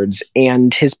standards,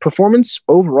 and his performance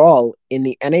overall in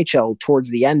the NHL towards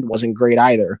the end wasn't great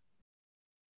either.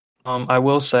 I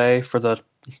will say, for the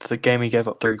game he gave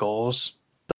up 3 goals,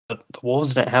 the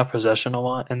Wolves didn't have possession a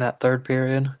lot in that third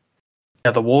period.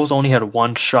 Yeah, the Wolves only had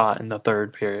 1 shot in the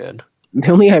third period. They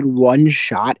only had 1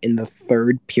 shot in the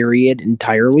third period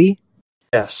entirely?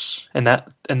 Yes, and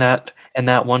that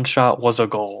 1 shot was a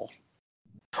goal.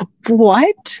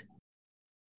 What?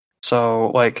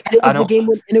 So, like, and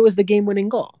it was the game-winning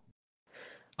goal.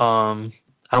 I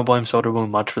don't blame Soderblom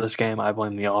much for this game. I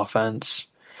blame the offense.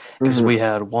 Because we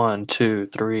had 1, 2,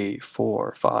 3,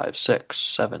 4, 5, 6,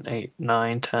 7, 8,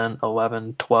 9, 10,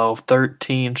 11, 12,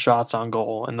 13 shots on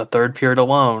goal in the third period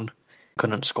alone.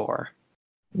 Couldn't score.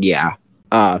 Yeah.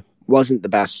 Wasn't the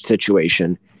best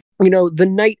situation. The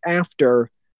night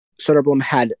after Soderblom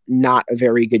had not a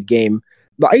very good game,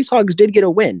 the Ice Hogs did get a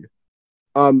win.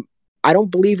 I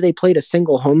don't believe they played a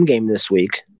single home game this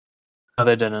week. No,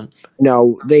 they didn't.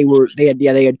 No, they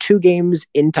had 2 games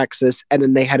in Texas, and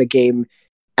then they had a game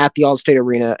at the Allstate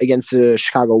Arena against the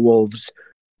Chicago Wolves.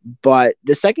 But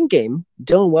the second game,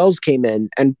 Dylan Wells came in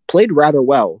and played rather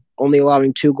well, only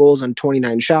allowing 2 goals on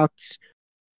 29 shots.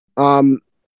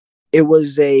 It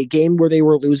was a game where they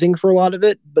were losing for a lot of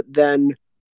it, but then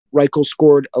Reichel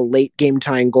scored a late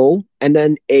game-tying goal, and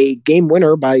then a game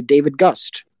winner by David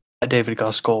Gust. That David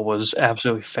Gus goal was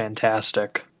absolutely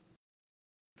fantastic.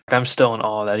 I'm still in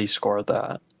awe that he scored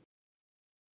that.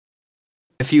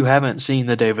 If you haven't seen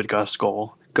the David Gus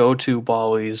goal, go to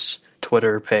Bally's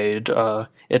Twitter page.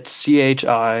 It's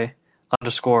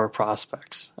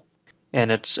CHI_prospects.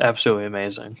 And it's absolutely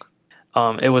amazing.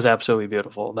 It was absolutely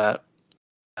beautiful, that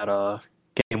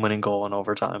game-winning goal in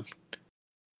overtime.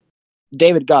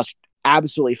 David Gus,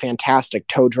 absolutely fantastic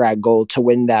toe drag goal to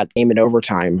win that game in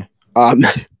overtime.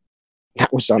 That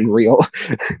was unreal.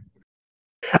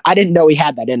 I didn't know he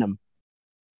had that in him.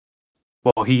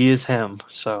 Well, he is him,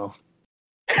 so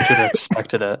you should have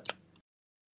expected it.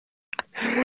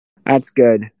 That's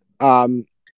good.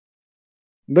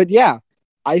 But yeah,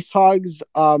 Ice Hogs,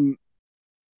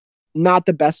 not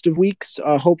the best of weeks.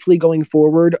 Hopefully going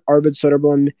forward, Arvid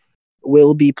Soderblom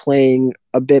will be playing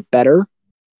a bit better.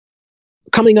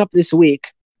 Coming up this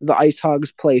week, the Ice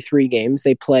Hogs play 3 games.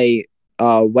 They play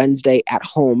Wednesday at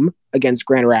home against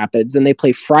Grand Rapids, and they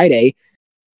play Friday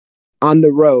on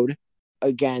the road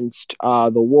against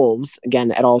the Wolves,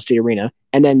 again at Allstate Arena.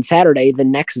 And then Saturday, the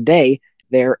next day,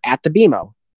 they're at the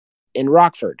BMO in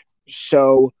Rockford.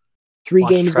 So 3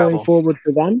 games travel. going forward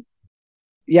for them.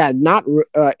 Yeah,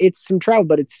 it's some travel,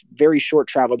 but it's very short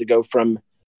travel to go from,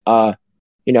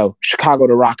 Chicago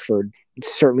to Rockford.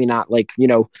 It's certainly not like,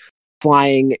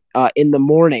 flying in the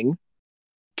morning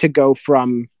to go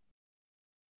from,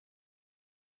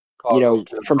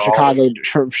 from Chicago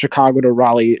to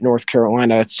Raleigh, North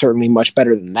Carolina. It's certainly much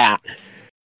better than that.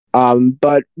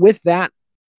 But with that,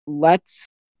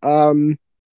 and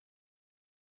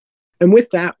with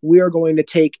that, we are going to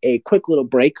take a quick little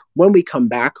break. When we come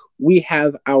back, we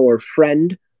have our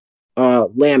friend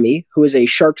Lamy, who is a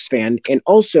Sharks fan and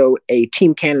also a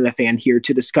Team Canada fan, here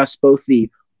to discuss both the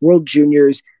World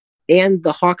Juniors and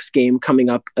the Hawks game coming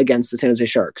up against the San Jose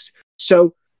Sharks.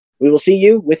 So we will see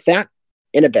you with that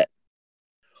in a bit.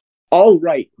 All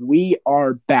right, we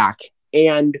are back,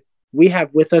 and we have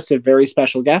with us a very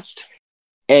special guest,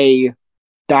 a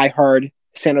diehard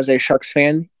San Jose Sharks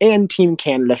fan and Team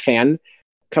Canada fan,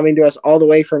 coming to us all the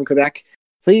way from Quebec.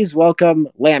 Please welcome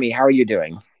Lamy. How are you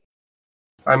doing?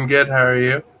 I'm good. How are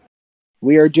you?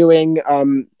 We are doing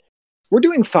we're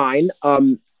doing fine.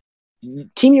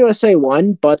 Team USA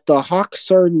won, but the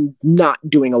Hawks are not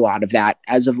doing a lot of that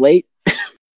as of late.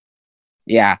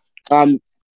 Yeah. So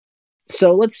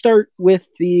let's start with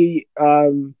the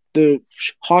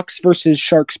Hawks versus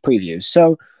Sharks previews.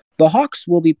 So the Hawks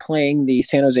will be playing the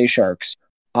San Jose Sharks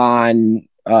on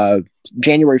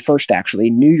January 1st, actually,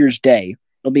 New Year's Day.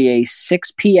 It'll be a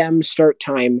 6 p.m. start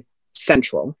time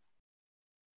Central.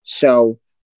 So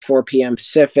 4 p.m.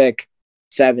 Pacific,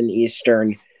 7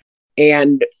 Eastern.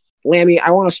 And Lamy, I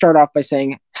want to start off by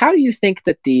saying, how do you think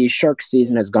that the Sharks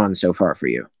season has gone so far for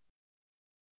you?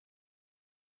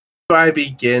 I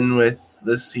begin with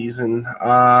this season.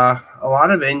 A lot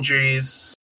of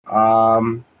injuries.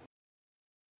 Kind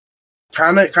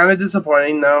of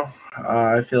disappointing though.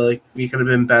 I feel like we could have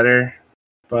been better,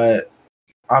 but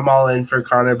I'm all in for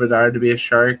Connor Bedard to be a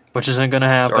Shark, which isn't going to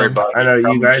happen. Sorry, bud. I know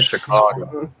you guys.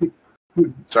 Chicago.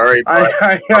 Sorry, bud.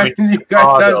 You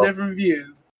guys have different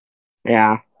views.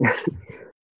 Yeah,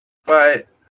 but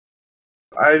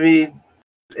I mean,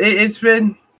 it's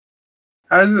been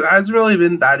hasn't really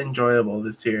been that enjoyable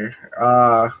this year.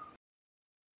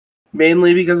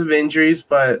 Mainly because of injuries,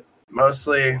 but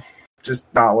mostly just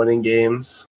not winning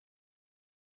games.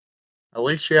 At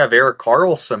least you have Erik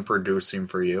Karlsson producing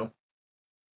for you.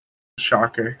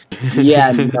 Shocker.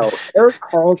 Yeah, no. Erik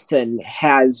Karlsson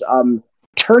has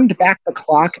turned back the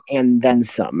clock and then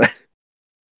some.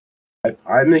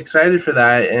 I'm excited for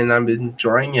that, and I'm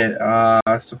enjoying it.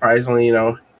 Surprisingly,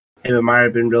 him and Meyer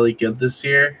have been really good this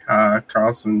year.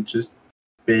 Karlsson just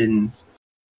been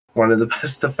one of the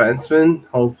best defensemen.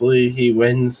 Hopefully he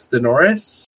wins the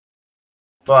Norris.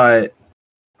 But,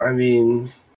 I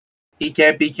mean, he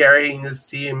can't be carrying this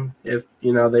team if,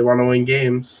 they want to win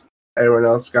games. Everyone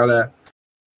else got to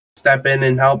step in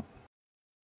and help.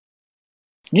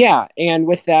 Yeah, and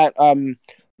with that,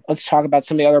 let's talk about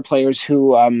some of the other players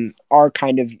who are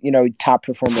kind of, top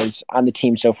performers on the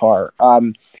team so far.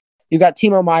 You got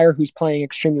Timo Meier, who's playing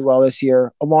extremely well this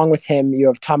year. Along with him, you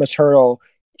have Thomas Hertl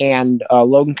and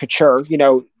Logan Couture.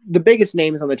 The biggest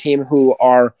names on the team who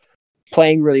are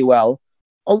playing really well.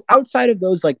 Outside of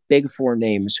those big four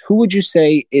names, who would you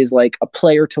say is a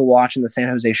player to watch in the San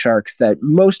Jose Sharks that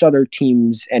most other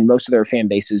teams and most of their fan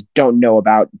bases don't know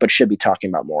about but should be talking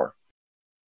about more?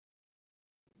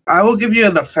 I will give you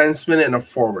a defenseman and a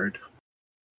forward.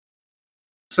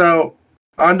 So,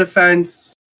 on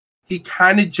defense, he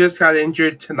kind of just got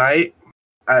injured tonight.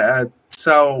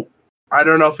 So, I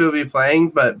don't know if he'll be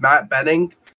playing, but Matt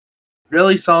Benning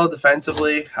really solid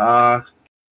defensively.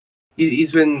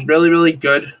 He's been really, really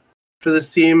good for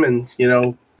this team and,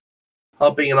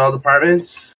 helping in all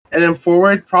departments. And then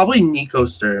forward, probably Nico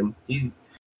Sturm.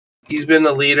 He's been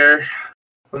the leader.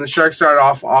 When the Sharks started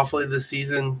off awfully this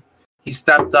season, he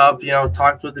stepped up,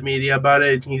 talked with the media about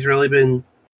it. He's really been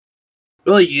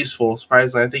really useful,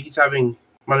 surprisingly. I think he's having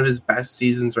one of his best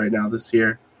seasons right now this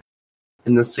year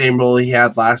in the same role he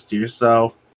had last year.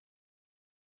 So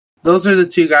those are the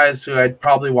two guys who I'd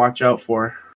probably watch out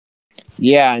for.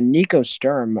 Yeah, Nico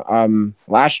Sturm.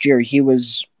 Last year he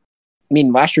was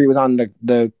on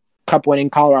the Cup-winning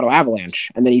Colorado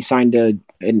Avalanche, and then he signed a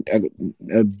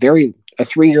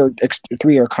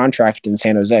 3-year contract in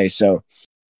San Jose. So,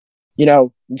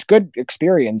 it's good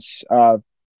experience.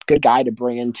 Good guy to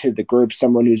bring into the group,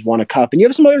 someone who's won a cup. And you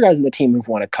have some other guys in the team who've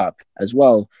won a cup as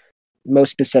well. Most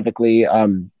specifically,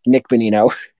 Nick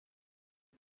Bonino.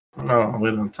 No,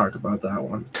 we don't talk about that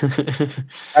one.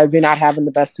 Is he not having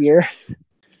the best year?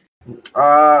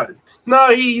 No,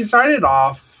 he started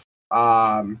off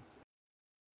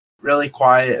really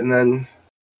quiet, and then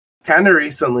kind of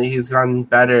recently he's gotten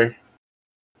better.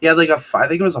 He had I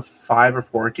think it was a 5 or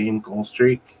 4 game goal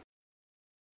streak.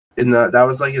 That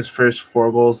was his first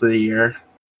 4 goals of the year.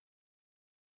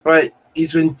 But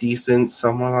he's been decent,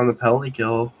 somewhat on the penalty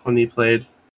kill when he played.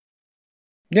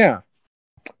 Yeah.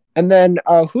 And then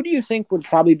who do you think would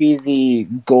probably be the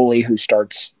goalie who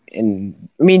starts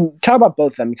talk about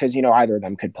both of them because, either of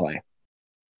them could play.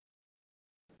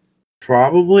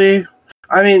 Probably.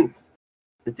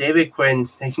 David Quinn,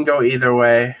 they can go either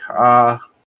way. But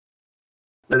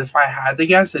if I had to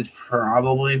guess, it'd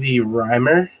probably be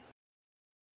Reimer.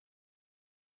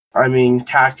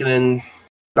 Kakinen,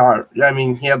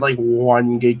 he had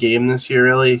one good game this year,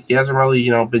 really. He hasn't really,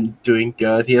 been doing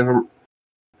good. He hasn't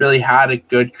really had a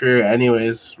good career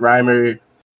anyways. Reimer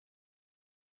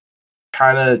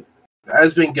kind of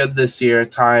has been good this year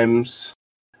at times.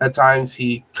 At times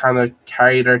he kind of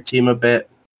carried our team a bit.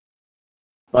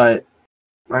 But,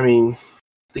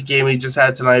 the game we just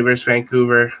had tonight versus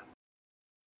Vancouver,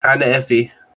 kind of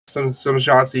iffy. Some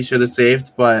shots he should have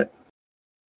saved, but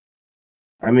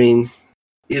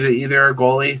either a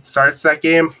goalie starts that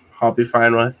game, I'll be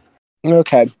fine with.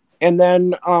 Okay. And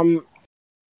then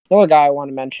another guy I want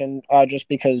to mention, just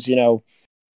because,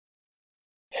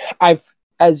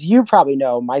 as you probably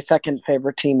know, my second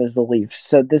favorite team is the Leafs.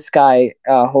 So this guy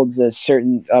holds a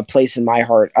certain place in my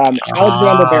heart.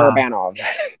 Alexander Barabanov.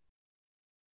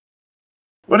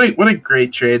 What a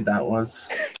great trade that was.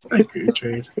 What a great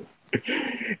trade.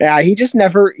 Yeah, he just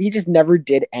never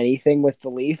did anything with the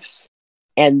Leafs.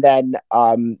 And then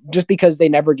just because they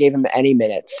never gave him any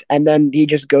minutes. And then he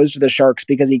just goes to the Sharks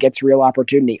because he gets real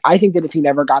opportunity. I think that if he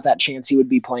never got that chance, he would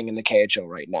be playing in the KHL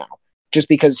right now. Just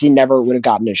because he never would have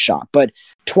gotten his shot. But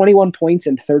 21 points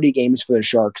in 30 games for the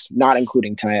Sharks, not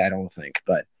including tonight, I don't think.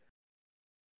 But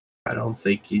I don't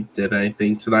think he did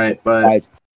anything tonight, but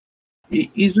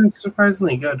he's been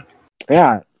surprisingly good.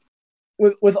 Yeah.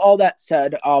 With all that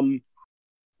said,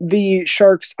 the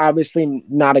Sharks, obviously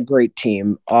not a great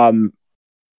team.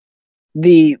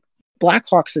 The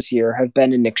Blackhawks this year have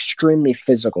been an extremely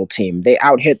physical team. They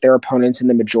out-hit their opponents in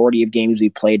the majority of games we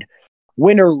played.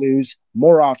 Win or lose,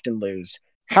 more often lose.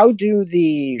 How do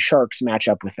the Sharks match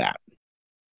up with that?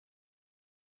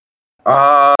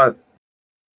 I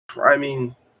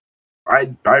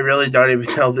really don't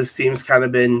even know. This team's kind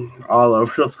of been all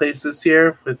over the place this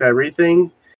year with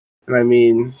everything.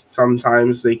 And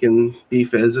sometimes they can be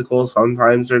physical,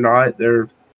 sometimes they're not. They're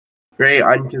very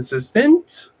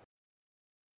inconsistent.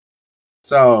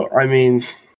 So,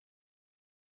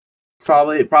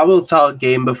 probably will tell a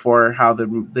game before how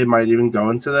they might even go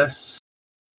into this.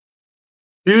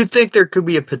 Do you think there could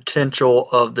be a potential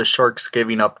of the Sharks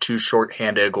giving up 2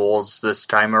 shorthanded goals this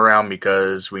time around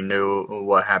because we knew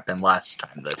what happened last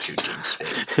time the two teams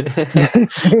faced?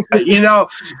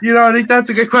 I think that's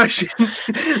a good question.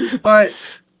 But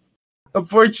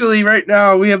unfortunately, right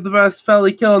now we have the best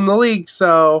penalty kill in the league,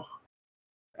 so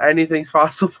anything's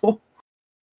possible.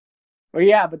 Well,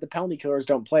 yeah, but the penalty killers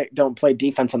don't play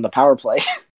defense on the power play.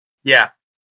 Yeah.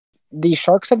 The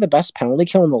Sharks have the best penalty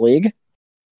kill in the league?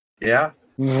 Yeah.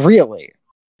 Really?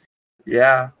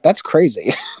 Yeah. That's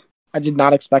crazy. I did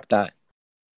not expect that.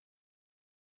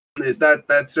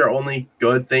 That's their only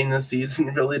good thing this season,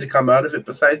 really, to come out of it,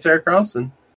 besides Erik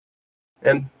Karlsson.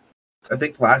 And I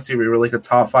think last year we were a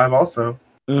top 5 also.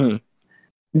 Mm.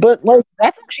 But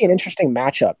that's actually an interesting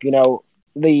matchup.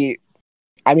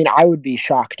 I would be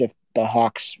shocked if the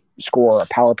Hawks score a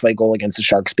power play goal against the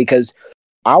Sharks because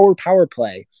our power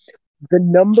play, the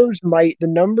numbers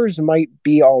might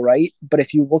be all right, but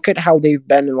if you look at how they've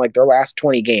been in their last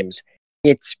 20 games,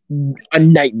 It's a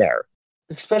nightmare.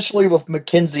 Especially with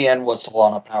McKenzie and Whistle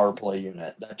on a power play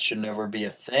unit. That should never be a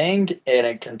thing, and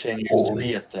it continues to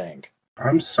be a thing.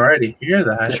 I'm sorry to hear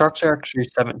that. The Sharks are actually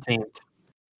 17th.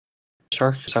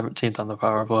 Sharks are 17th on the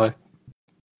power play.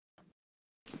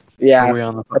 Yeah, Are we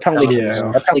on the our penalty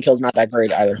kill's not that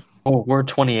great either. Oh, we're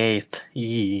 28th.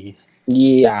 Yee.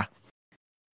 Yeah.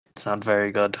 It's not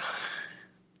very good.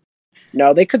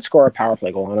 No, they could score a power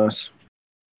play goal on us.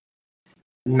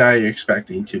 Now you're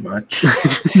expecting too much.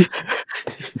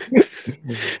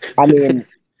 I mean,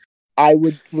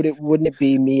 wouldn't it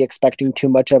be me expecting too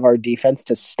much of our defense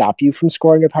to stop you from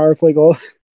scoring a power play goal?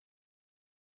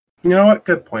 You know what?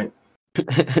 Good point.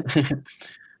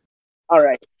 All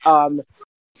right.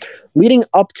 Leading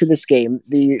up to this game,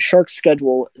 the Sharks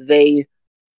schedule, they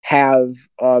have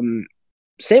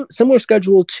similar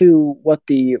schedule to what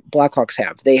the Blackhawks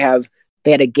have. They had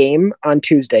a game on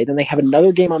Tuesday, then they have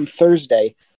another game on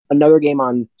Thursday, another game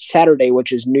on Saturday,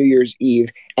 which is New Year's Eve,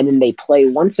 and then they play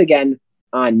once again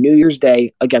on New Year's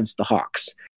Day against the Hawks.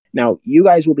 Now, you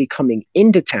guys will be coming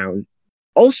into town.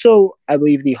 Also, I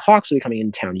believe the Hawks will be coming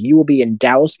into town. You will be in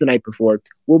Dallas the night before.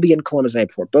 We'll be in Columbus the night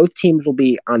before. Both teams will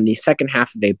be on the second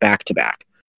half of a back-to-back.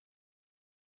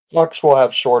 Hawks will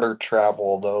have shorter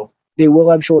travel, though. They will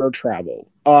have shorter travel.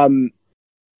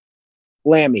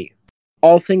 Lamy,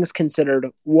 all things considered,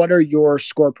 what are your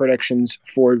score predictions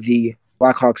for the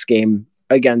Blackhawks game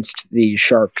against the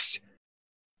Sharks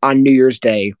on New Year's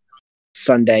Day,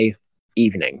 Sunday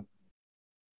evening?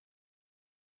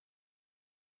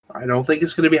 I don't think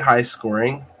it's going to be high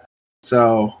scoring,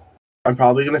 so I'm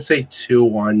probably going to say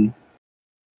 2-1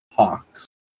 Hawks.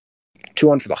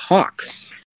 2-1 for the Hawks.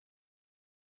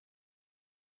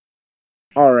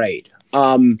 All right.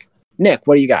 Nick,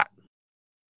 what do you got?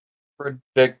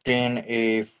 Predicting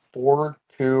a 4-2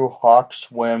 Hawks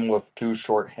win with 2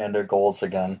 shorthanded goals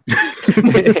again.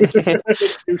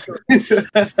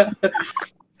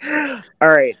 All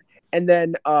right. And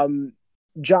then,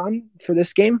 John, for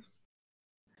this game?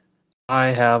 I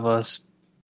have us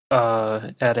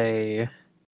at a...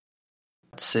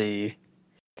 Let's see.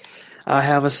 I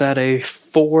have us at a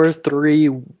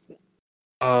 4-3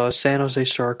 San Jose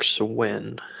Sharks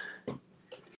win.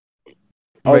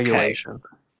 Regulation. Okay.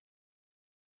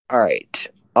 All right.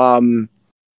 And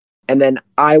then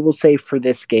I will say for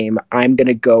this game, I'm going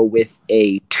to go with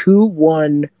a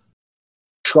 2-1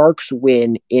 Sharks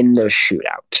win in the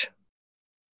shootout.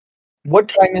 What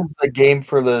time is the game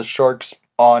for the Sharks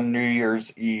on New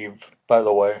Year's Eve, by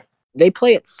the way? They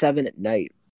play at 7 at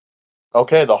night.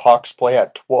 Okay, the Hawks play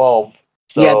at 12.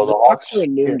 So yeah, the Hawks are a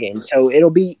noon game, so it'll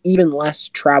be even less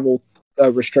travel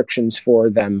restrictions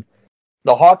for them.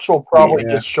 The Hawks will probably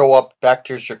just show up back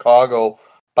to Chicago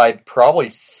by probably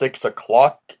 6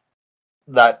 o'clock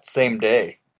that same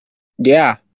day.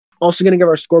 Yeah. Also going to give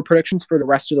our score predictions for the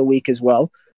rest of the week as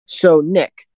well. So,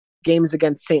 Nick, games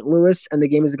against St. Louis and the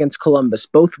game is against Columbus,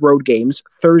 both road games,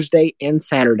 Thursday and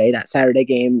Saturday. That Saturday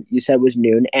game you said was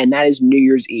noon, and that is New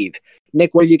Year's Eve.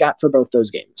 Nick, what have you got for both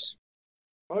those games?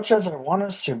 Much as I want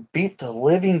us to beat the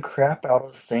living crap out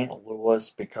of St. Louis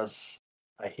because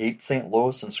I hate St.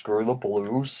 Louis and screw the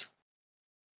Blues,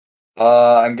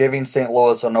 I'm giving St.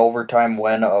 Louis an overtime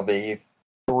win of a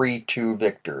 3-2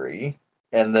 victory.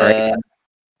 And then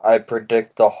I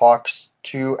predict the Hawks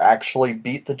to actually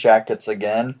beat the Jackets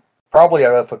again. Probably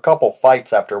with a couple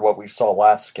fights after what we saw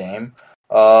last game.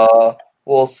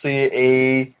 We'll see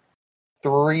a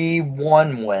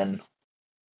 3-1 win.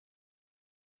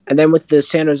 And then with the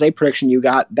San Jose prediction you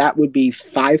got, that would be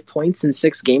 5 points in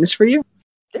 6 games for you?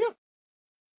 Yeah.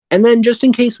 And then just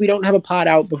in case we don't have a pod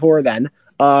out before then,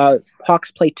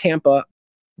 Hawks play Tampa.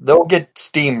 They'll get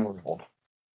steamrolled.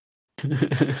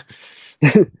 I'm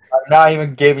not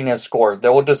even giving a score.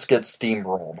 They'll just get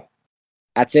steamrolled.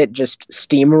 That's it? Just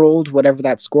steamrolled, whatever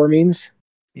that score means?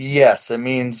 Yes, it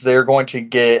means they're going to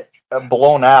get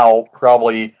blown out,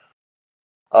 probably,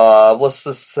 let's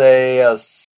just say a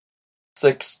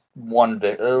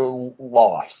 6-1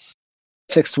 loss.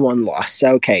 6-1 loss.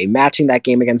 Okay, matching that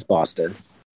game against Boston.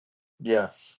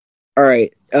 Yes. All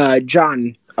right,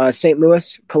 John, St.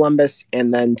 Louis, Columbus,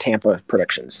 and then Tampa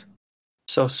predictions.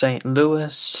 So St.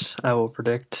 Louis, I will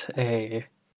predict a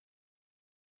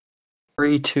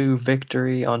 3-2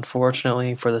 victory,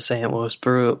 unfortunately, for the St. Louis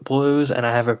Blues, and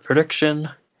I have a prediction.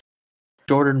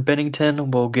 Jordan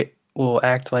Binnington will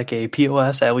act like a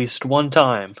POS at least one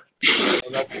time.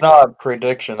 That's not a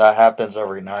prediction. That happens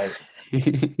every night.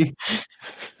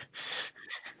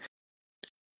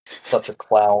 Such a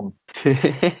clown.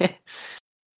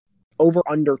 Over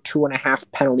under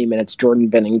 2.5 penalty minutes,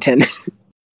 Jordan Binnington.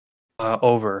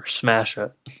 Over. Smash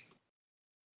it.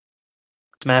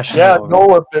 Smash him Yeah, over. go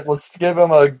with it. Let's give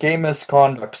him a game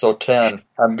misconduct, so 10.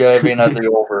 I'm giving it the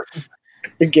over.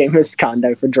 The game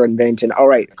misconduct for Jordan Bennington. All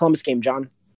right, Columbus game, John.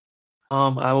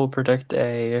 I will predict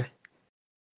a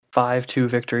 5-2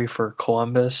 victory for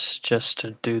Columbus, just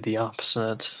to do the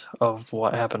opposite of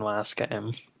what happened last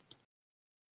game.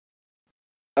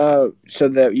 So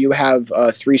that you have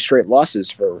 3 straight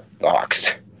losses for the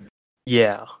Hawks.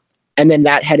 Yeah. And then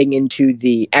that heading into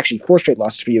actually 4 straight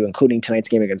losses for you, including tonight's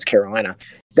game against Carolina.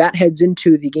 That heads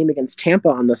into the game against Tampa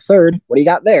on the 3rd. What do you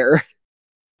got there?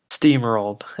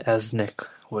 Steamrolled, as Nick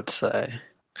would say.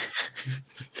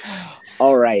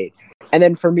 All right. And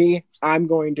then for me, I'm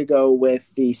going to go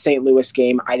with the St. Louis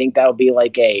game. I think that'll be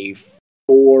like a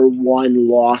 4-1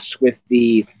 loss with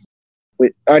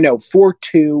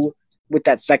 4-2 with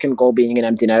that second goal being an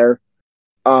empty netter.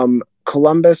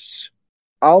 Columbus,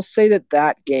 I'll say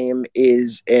that game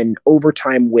is an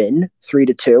overtime win,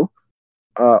 3-2.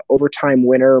 Overtime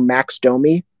winner, Max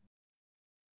Domi.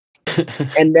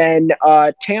 And then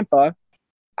Tampa,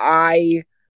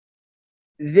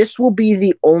 this will be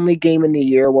the only game in the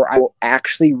year where I will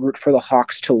actually root for the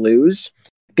Hawks to lose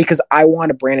because I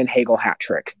want a Brandon Hagel hat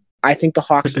trick. I think the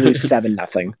Hawks lose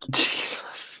 7-0.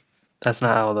 Jesus. That's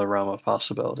not out of the realm of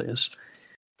possibilities.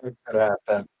 It could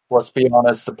happen. Let's be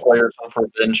honest, the players have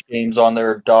revenge games on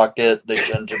their docket. They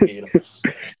tend to beat us.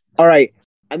 All right.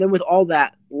 And then with all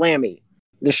that, Lamy,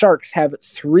 the Sharks have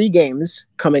 3 games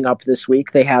coming up this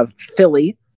week. They have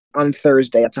Philly on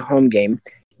Thursday. That's a home game.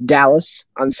 Dallas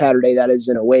on Saturday. That is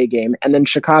an away game. And then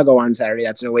Chicago on Saturday.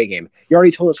 That's an away game. You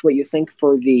already told us what you think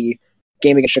for the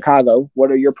game against Chicago. What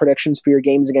are your predictions for your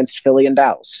games against Philly and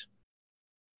Dallas?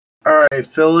 All right,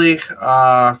 Philly.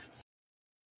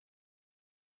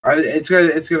 It's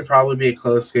gonna probably be a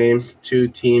close game. 2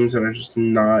 teams that are just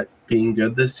not being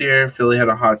good this year. Philly had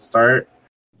a hot start,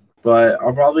 but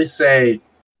I'll probably say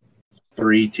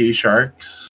 3-2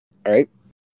 Sharks. All right.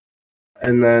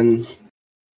 And then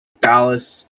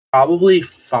Dallas, probably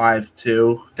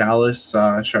 5-2. Dallas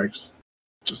Sharks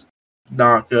just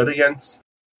not good against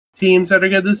teams that are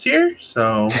good this year,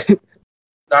 so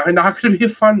not going to be a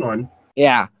fun one.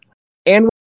 Yeah. And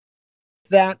with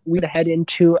that, we'd head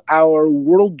into our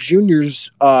World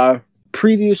Juniors preview /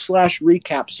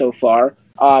 recap so far,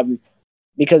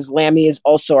 because Lamy is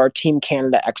also our Team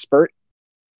Canada expert.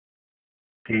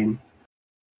 Pain.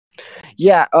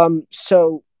 Yeah,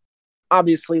 so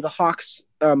obviously the Hawks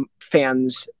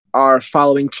fans are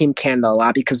following Team Canada a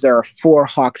lot because there are 4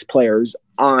 Hawks prospects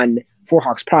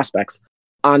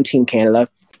on Team Canada: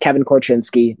 Kevin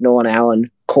Korchinski, Nolan Allen,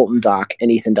 Colton Dock,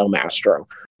 and Ethan Del Mastro.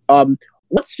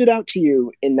 What stood out to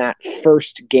you in that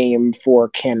first game for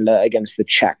Canada against the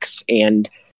Czechs? And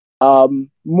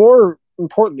more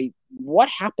importantly, what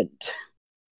happened?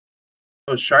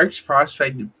 So Sharks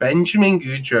prospect Benjamin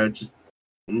Gudra just,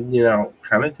 kind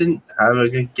of didn't have a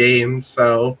good game.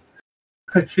 So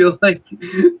I feel like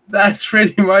that's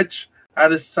pretty much how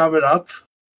to sum it up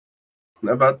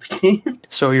about the game.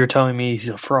 So you're telling me he's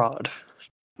a fraud?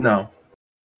 No.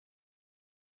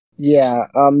 Yeah,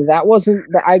 that wasn't.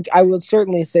 I would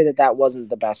certainly say that wasn't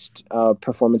the best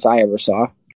performance I ever saw.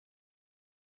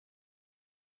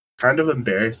 Kind of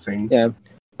embarrassing. Yeah.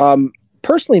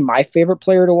 Personally, my favorite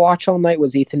player to watch all night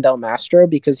was Ethan Del Mastro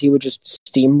because he would just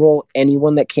steamroll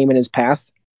anyone that came in his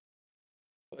path.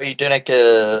 He didn't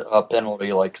get a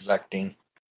penalty like Zach Dean.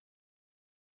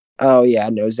 Oh yeah,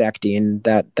 no, Zach Dean.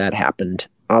 That happened.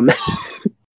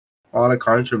 A lot of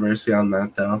controversy on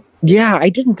that, though. Yeah, I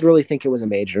didn't really think it was a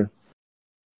major.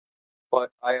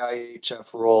 But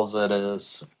IIHF rules it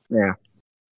is. Yeah.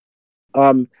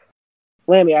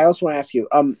 Lamy, I also want to ask you,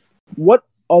 what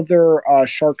other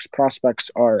Sharks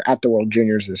prospects are at the World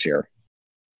Juniors this year?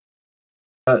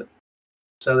 So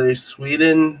there's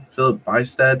Sweden, Philip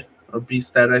Bysted, or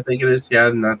Bysted, I think it is. Yeah,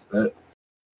 and that's it.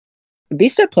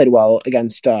 Bysted played well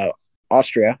against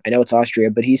Austria. I know it's Austria,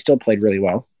 but he still played really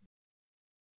well.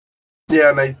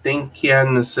 Yeah, and I think he had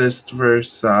an assist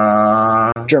versus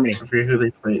Germany. I forget who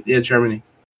they played. Yeah, Germany.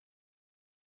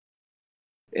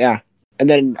 Yeah. And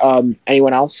then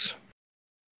anyone else?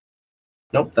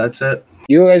 Nope, that's it.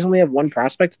 You guys only have 1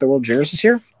 prospect at the World Juniors this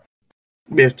year?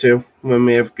 We have 2. When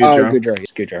we have Gudra. Oh,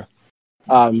 Gudra.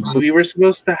 So we were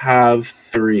supposed to have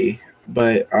 3,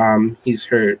 but he's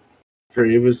hurt.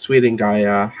 It was Sweden guy,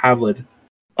 Havlid.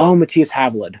 Oh, Matthias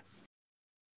Havlid.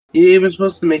 He was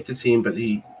supposed to make the team, but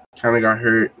he kind of got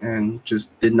hurt and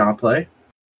just did not play.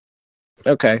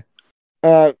 Okay.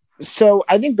 So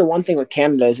I think the one thing with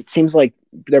Canada is it seems like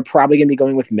they're probably going to be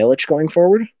going with Milic going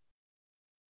forward.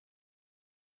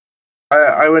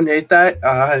 I wouldn't hate that.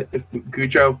 If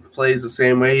Gudra plays the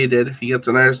same way he did if he gets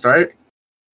another start,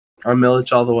 I'm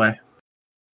Milic all the way.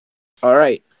 All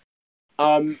right.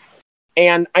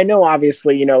 And I know,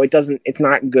 obviously, it's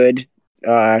not good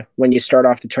when you start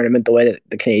off the tournament the way that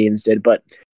the Canadians did, but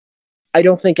I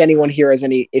don't think anyone here has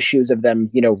any issues of them,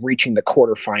 reaching the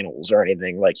quarterfinals or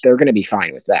anything. Like, they're going to be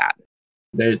fine with that.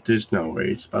 There's no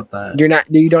worries about that.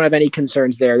 You don't have any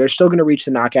concerns there. They're still going to reach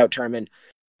the knockout tournament.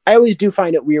 I always do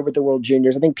find it weird with the World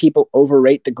Juniors. I think people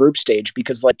overrate the group stage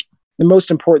because, like, the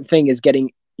most important thing is you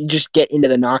just get into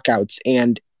the knockouts,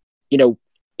 and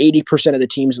 80% of the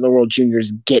teams in the World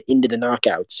Juniors get into the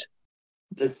knockouts.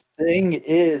 The thing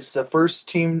is, the first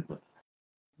team,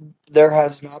 there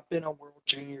has not been a World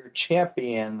Junior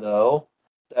champion, though,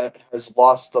 that has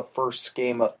lost the first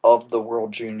game of the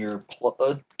World Junior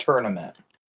tournament.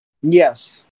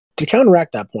 Yes. To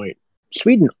counteract that point,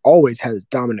 Sweden always has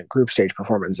dominant group stage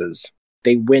performances.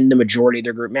 They win the majority of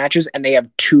their group matches, and they have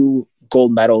 2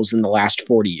 gold medals in the last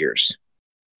 40 years.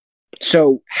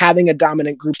 So having a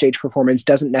dominant group stage performance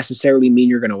doesn't necessarily mean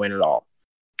you're going to win it all.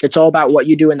 It's all about what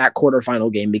you do in that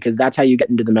quarterfinal game, because that's how you get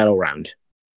into the medal round.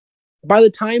 By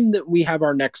the time that we have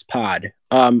our next pod,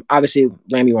 obviously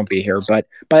Lamy won't be here, but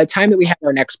by the time that we have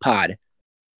our next pod,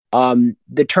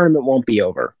 the tournament won't be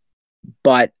over.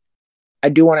 But I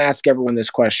do want to ask everyone this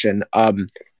question.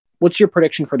 What's your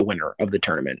prediction for the winner of the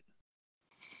tournament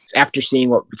after seeing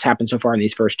what's happened so far in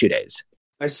these first 2 days?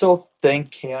 I still think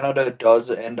Canada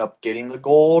does end up getting the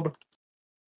gold.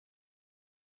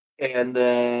 And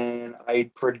then I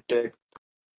predict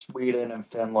Sweden and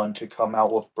Finland to come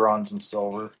out with bronze and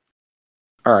silver.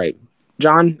 All right.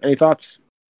 John, any thoughts?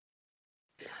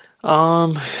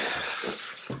 I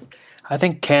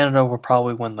think Canada will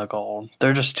probably win the gold.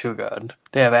 They're just too good.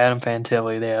 They have Adam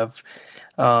Fantilli. They have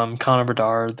Connor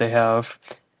Bedard. They have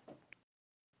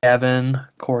Evan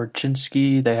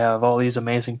Korchinski. They have all these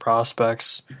amazing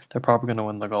prospects. They're probably going to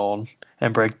win the gold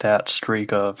and break that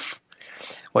streak of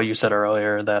what you said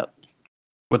earlier, that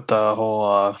with the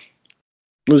whole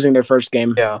losing their first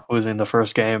game. Yeah, losing the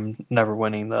first game, never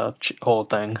winning the whole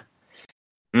thing.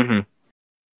 Mm-hmm.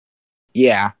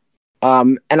 Yeah.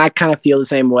 And I kind of feel the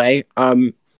same way.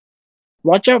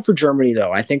 Watch out for Germany,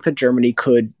 though. I think that Germany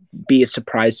could be a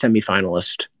surprise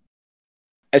semifinalist.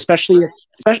 Especially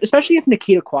if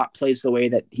Nikita Kwap plays the way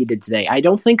that he did today. I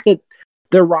don't think that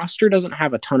their roster doesn't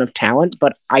have a ton of talent,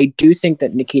 but I do think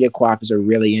that Nikita Kwap is a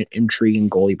really intriguing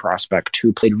goalie prospect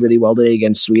who played really well today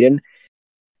against Sweden.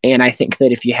 And I think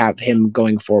that if you have him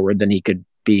going forward, then he could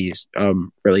be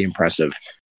really impressive.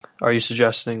 Are you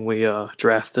suggesting we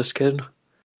draft this kid?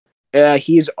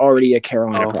 He's already a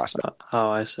Carolina prospect.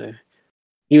 Oh, I see.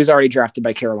 He was already drafted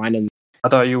by Carolina. I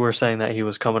thought you were saying that he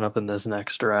was coming up in this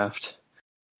next draft.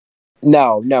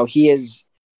 No, he is.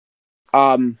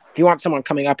 If you want someone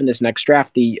coming up in this next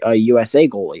draft, the USA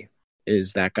goalie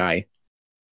is that guy.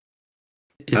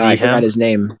 Is he I him? forgot his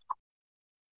name.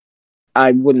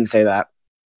 I wouldn't say that.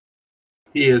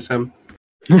 He is him.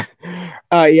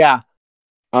 Yeah.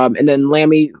 And then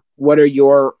Lamy, what are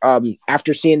your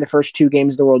after seeing the first 2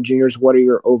 games of the World Juniors, what are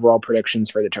your overall predictions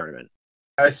for the tournament?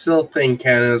 I still think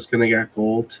Canada's going to get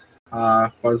gold.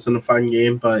 Wasn't a fun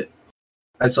game, but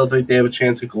I still think they have a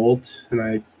chance at gold, and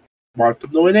I want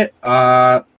them to win it.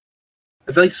 I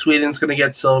feel like Sweden's going to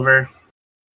get silver.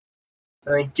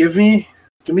 I think give me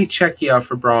Czechia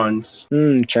for bronze.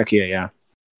 Czechia, yeah.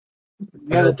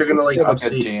 Yeah, they're going to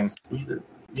upset team. Sweden.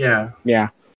 Yeah.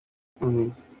 Mm-hmm.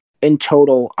 In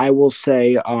total, I will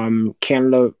say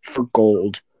Canada for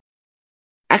gold.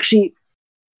 Actually,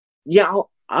 yeah,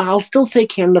 I'll still say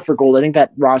Canada for gold. I think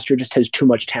that roster just has too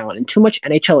much talent and too much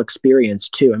NHL experience,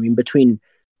 too. I mean, between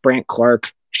Brant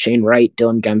Clark, Shane Wright,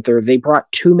 Dylan Guenther, they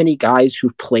brought too many guys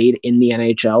who've played in the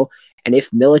NHL. And if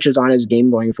Milic is on his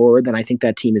game going forward, then I think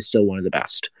that team is still one of the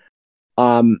best.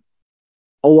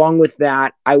 Along with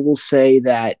that, I will say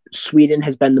that Sweden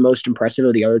has been the most impressive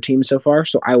of the other teams so far,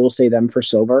 so I will say them for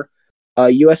silver.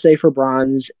 USA for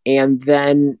bronze, and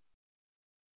then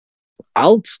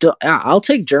I'll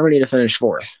take Germany to finish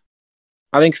 4th.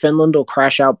 I think Finland will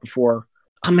crash out before.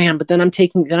 Oh man, but then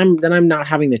I'm not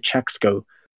having the Czechs go.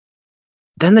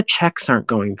 Then the Czechs aren't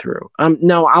going through.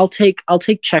 No, I'll take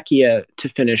Czechia to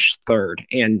finish 3rd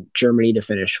and Germany to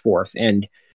finish 4th, and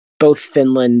both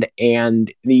Finland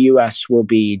and the US will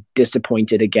be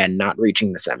disappointed again, not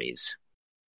reaching the semis.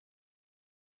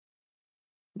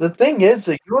 The thing is,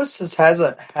 the US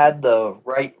hasn't had the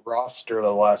right roster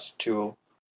the last 2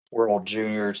 World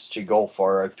Juniors to go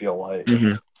far, I feel like.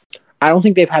 Mm-hmm. I don't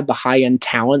think they've had the high-end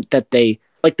talent that they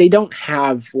don't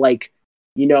have,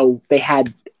 they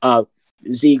had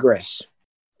Zegras,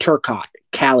 Turcotte,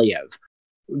 Kaliev.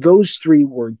 Those 3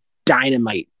 were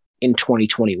dynamite in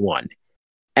 2021.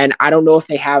 And I don't know if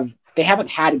they have they haven't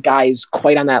had guys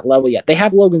quite on that level yet. They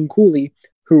have Logan Cooley,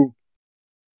 who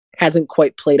hasn't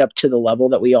quite played up to the level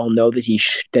that we all know that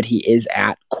he is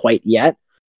at quite yet.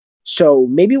 So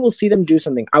maybe we'll see them do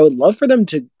something. I would love for them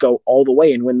to go all the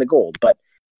way and win the gold, but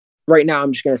right now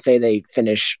I'm just going to say they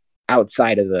finish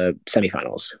outside of the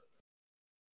semifinals.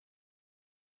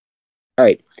 All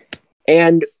right.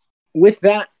 And with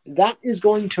that is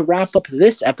going to wrap up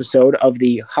this episode of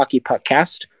the Hockey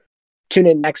Puckcast. Tune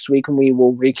in next week when we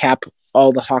will recap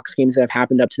all the Hawks games that have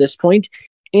happened up to this point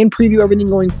and preview everything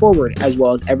going forward, as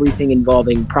well as everything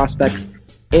involving prospects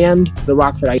and the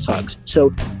Rockford Ice Hogs.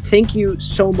 So thank you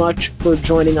so much for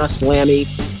joining us, Lamy,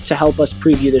 to help us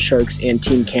preview the Sharks and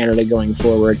Team Canada going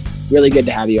forward. Really good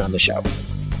to have you on the show.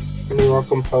 You're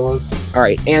welcome, fellas. All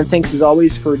right, and thanks as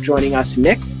always for joining us,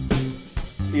 Nick.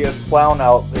 Be a clown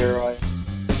out there. I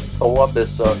love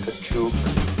this Kachuk.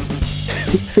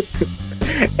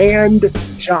 And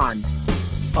John.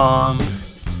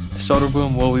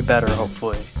 Soderboom will be better,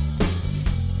 hopefully.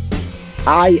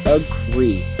 I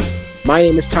agree. My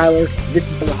name is Tyler. This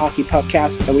has been the Hockey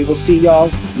Puckcast, and we will see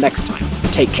y'all next time.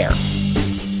 Take care.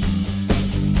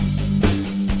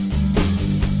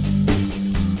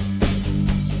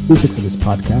 Music for this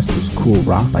podcast was Cool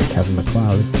Rock by Kevin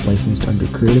MacLeod, licensed under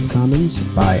Creative Commons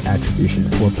by Attribution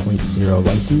 4.0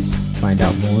 license. Find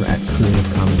out more at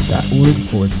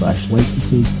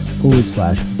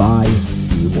creativecommons.org/licenses/by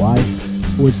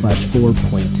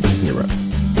BY/4.0.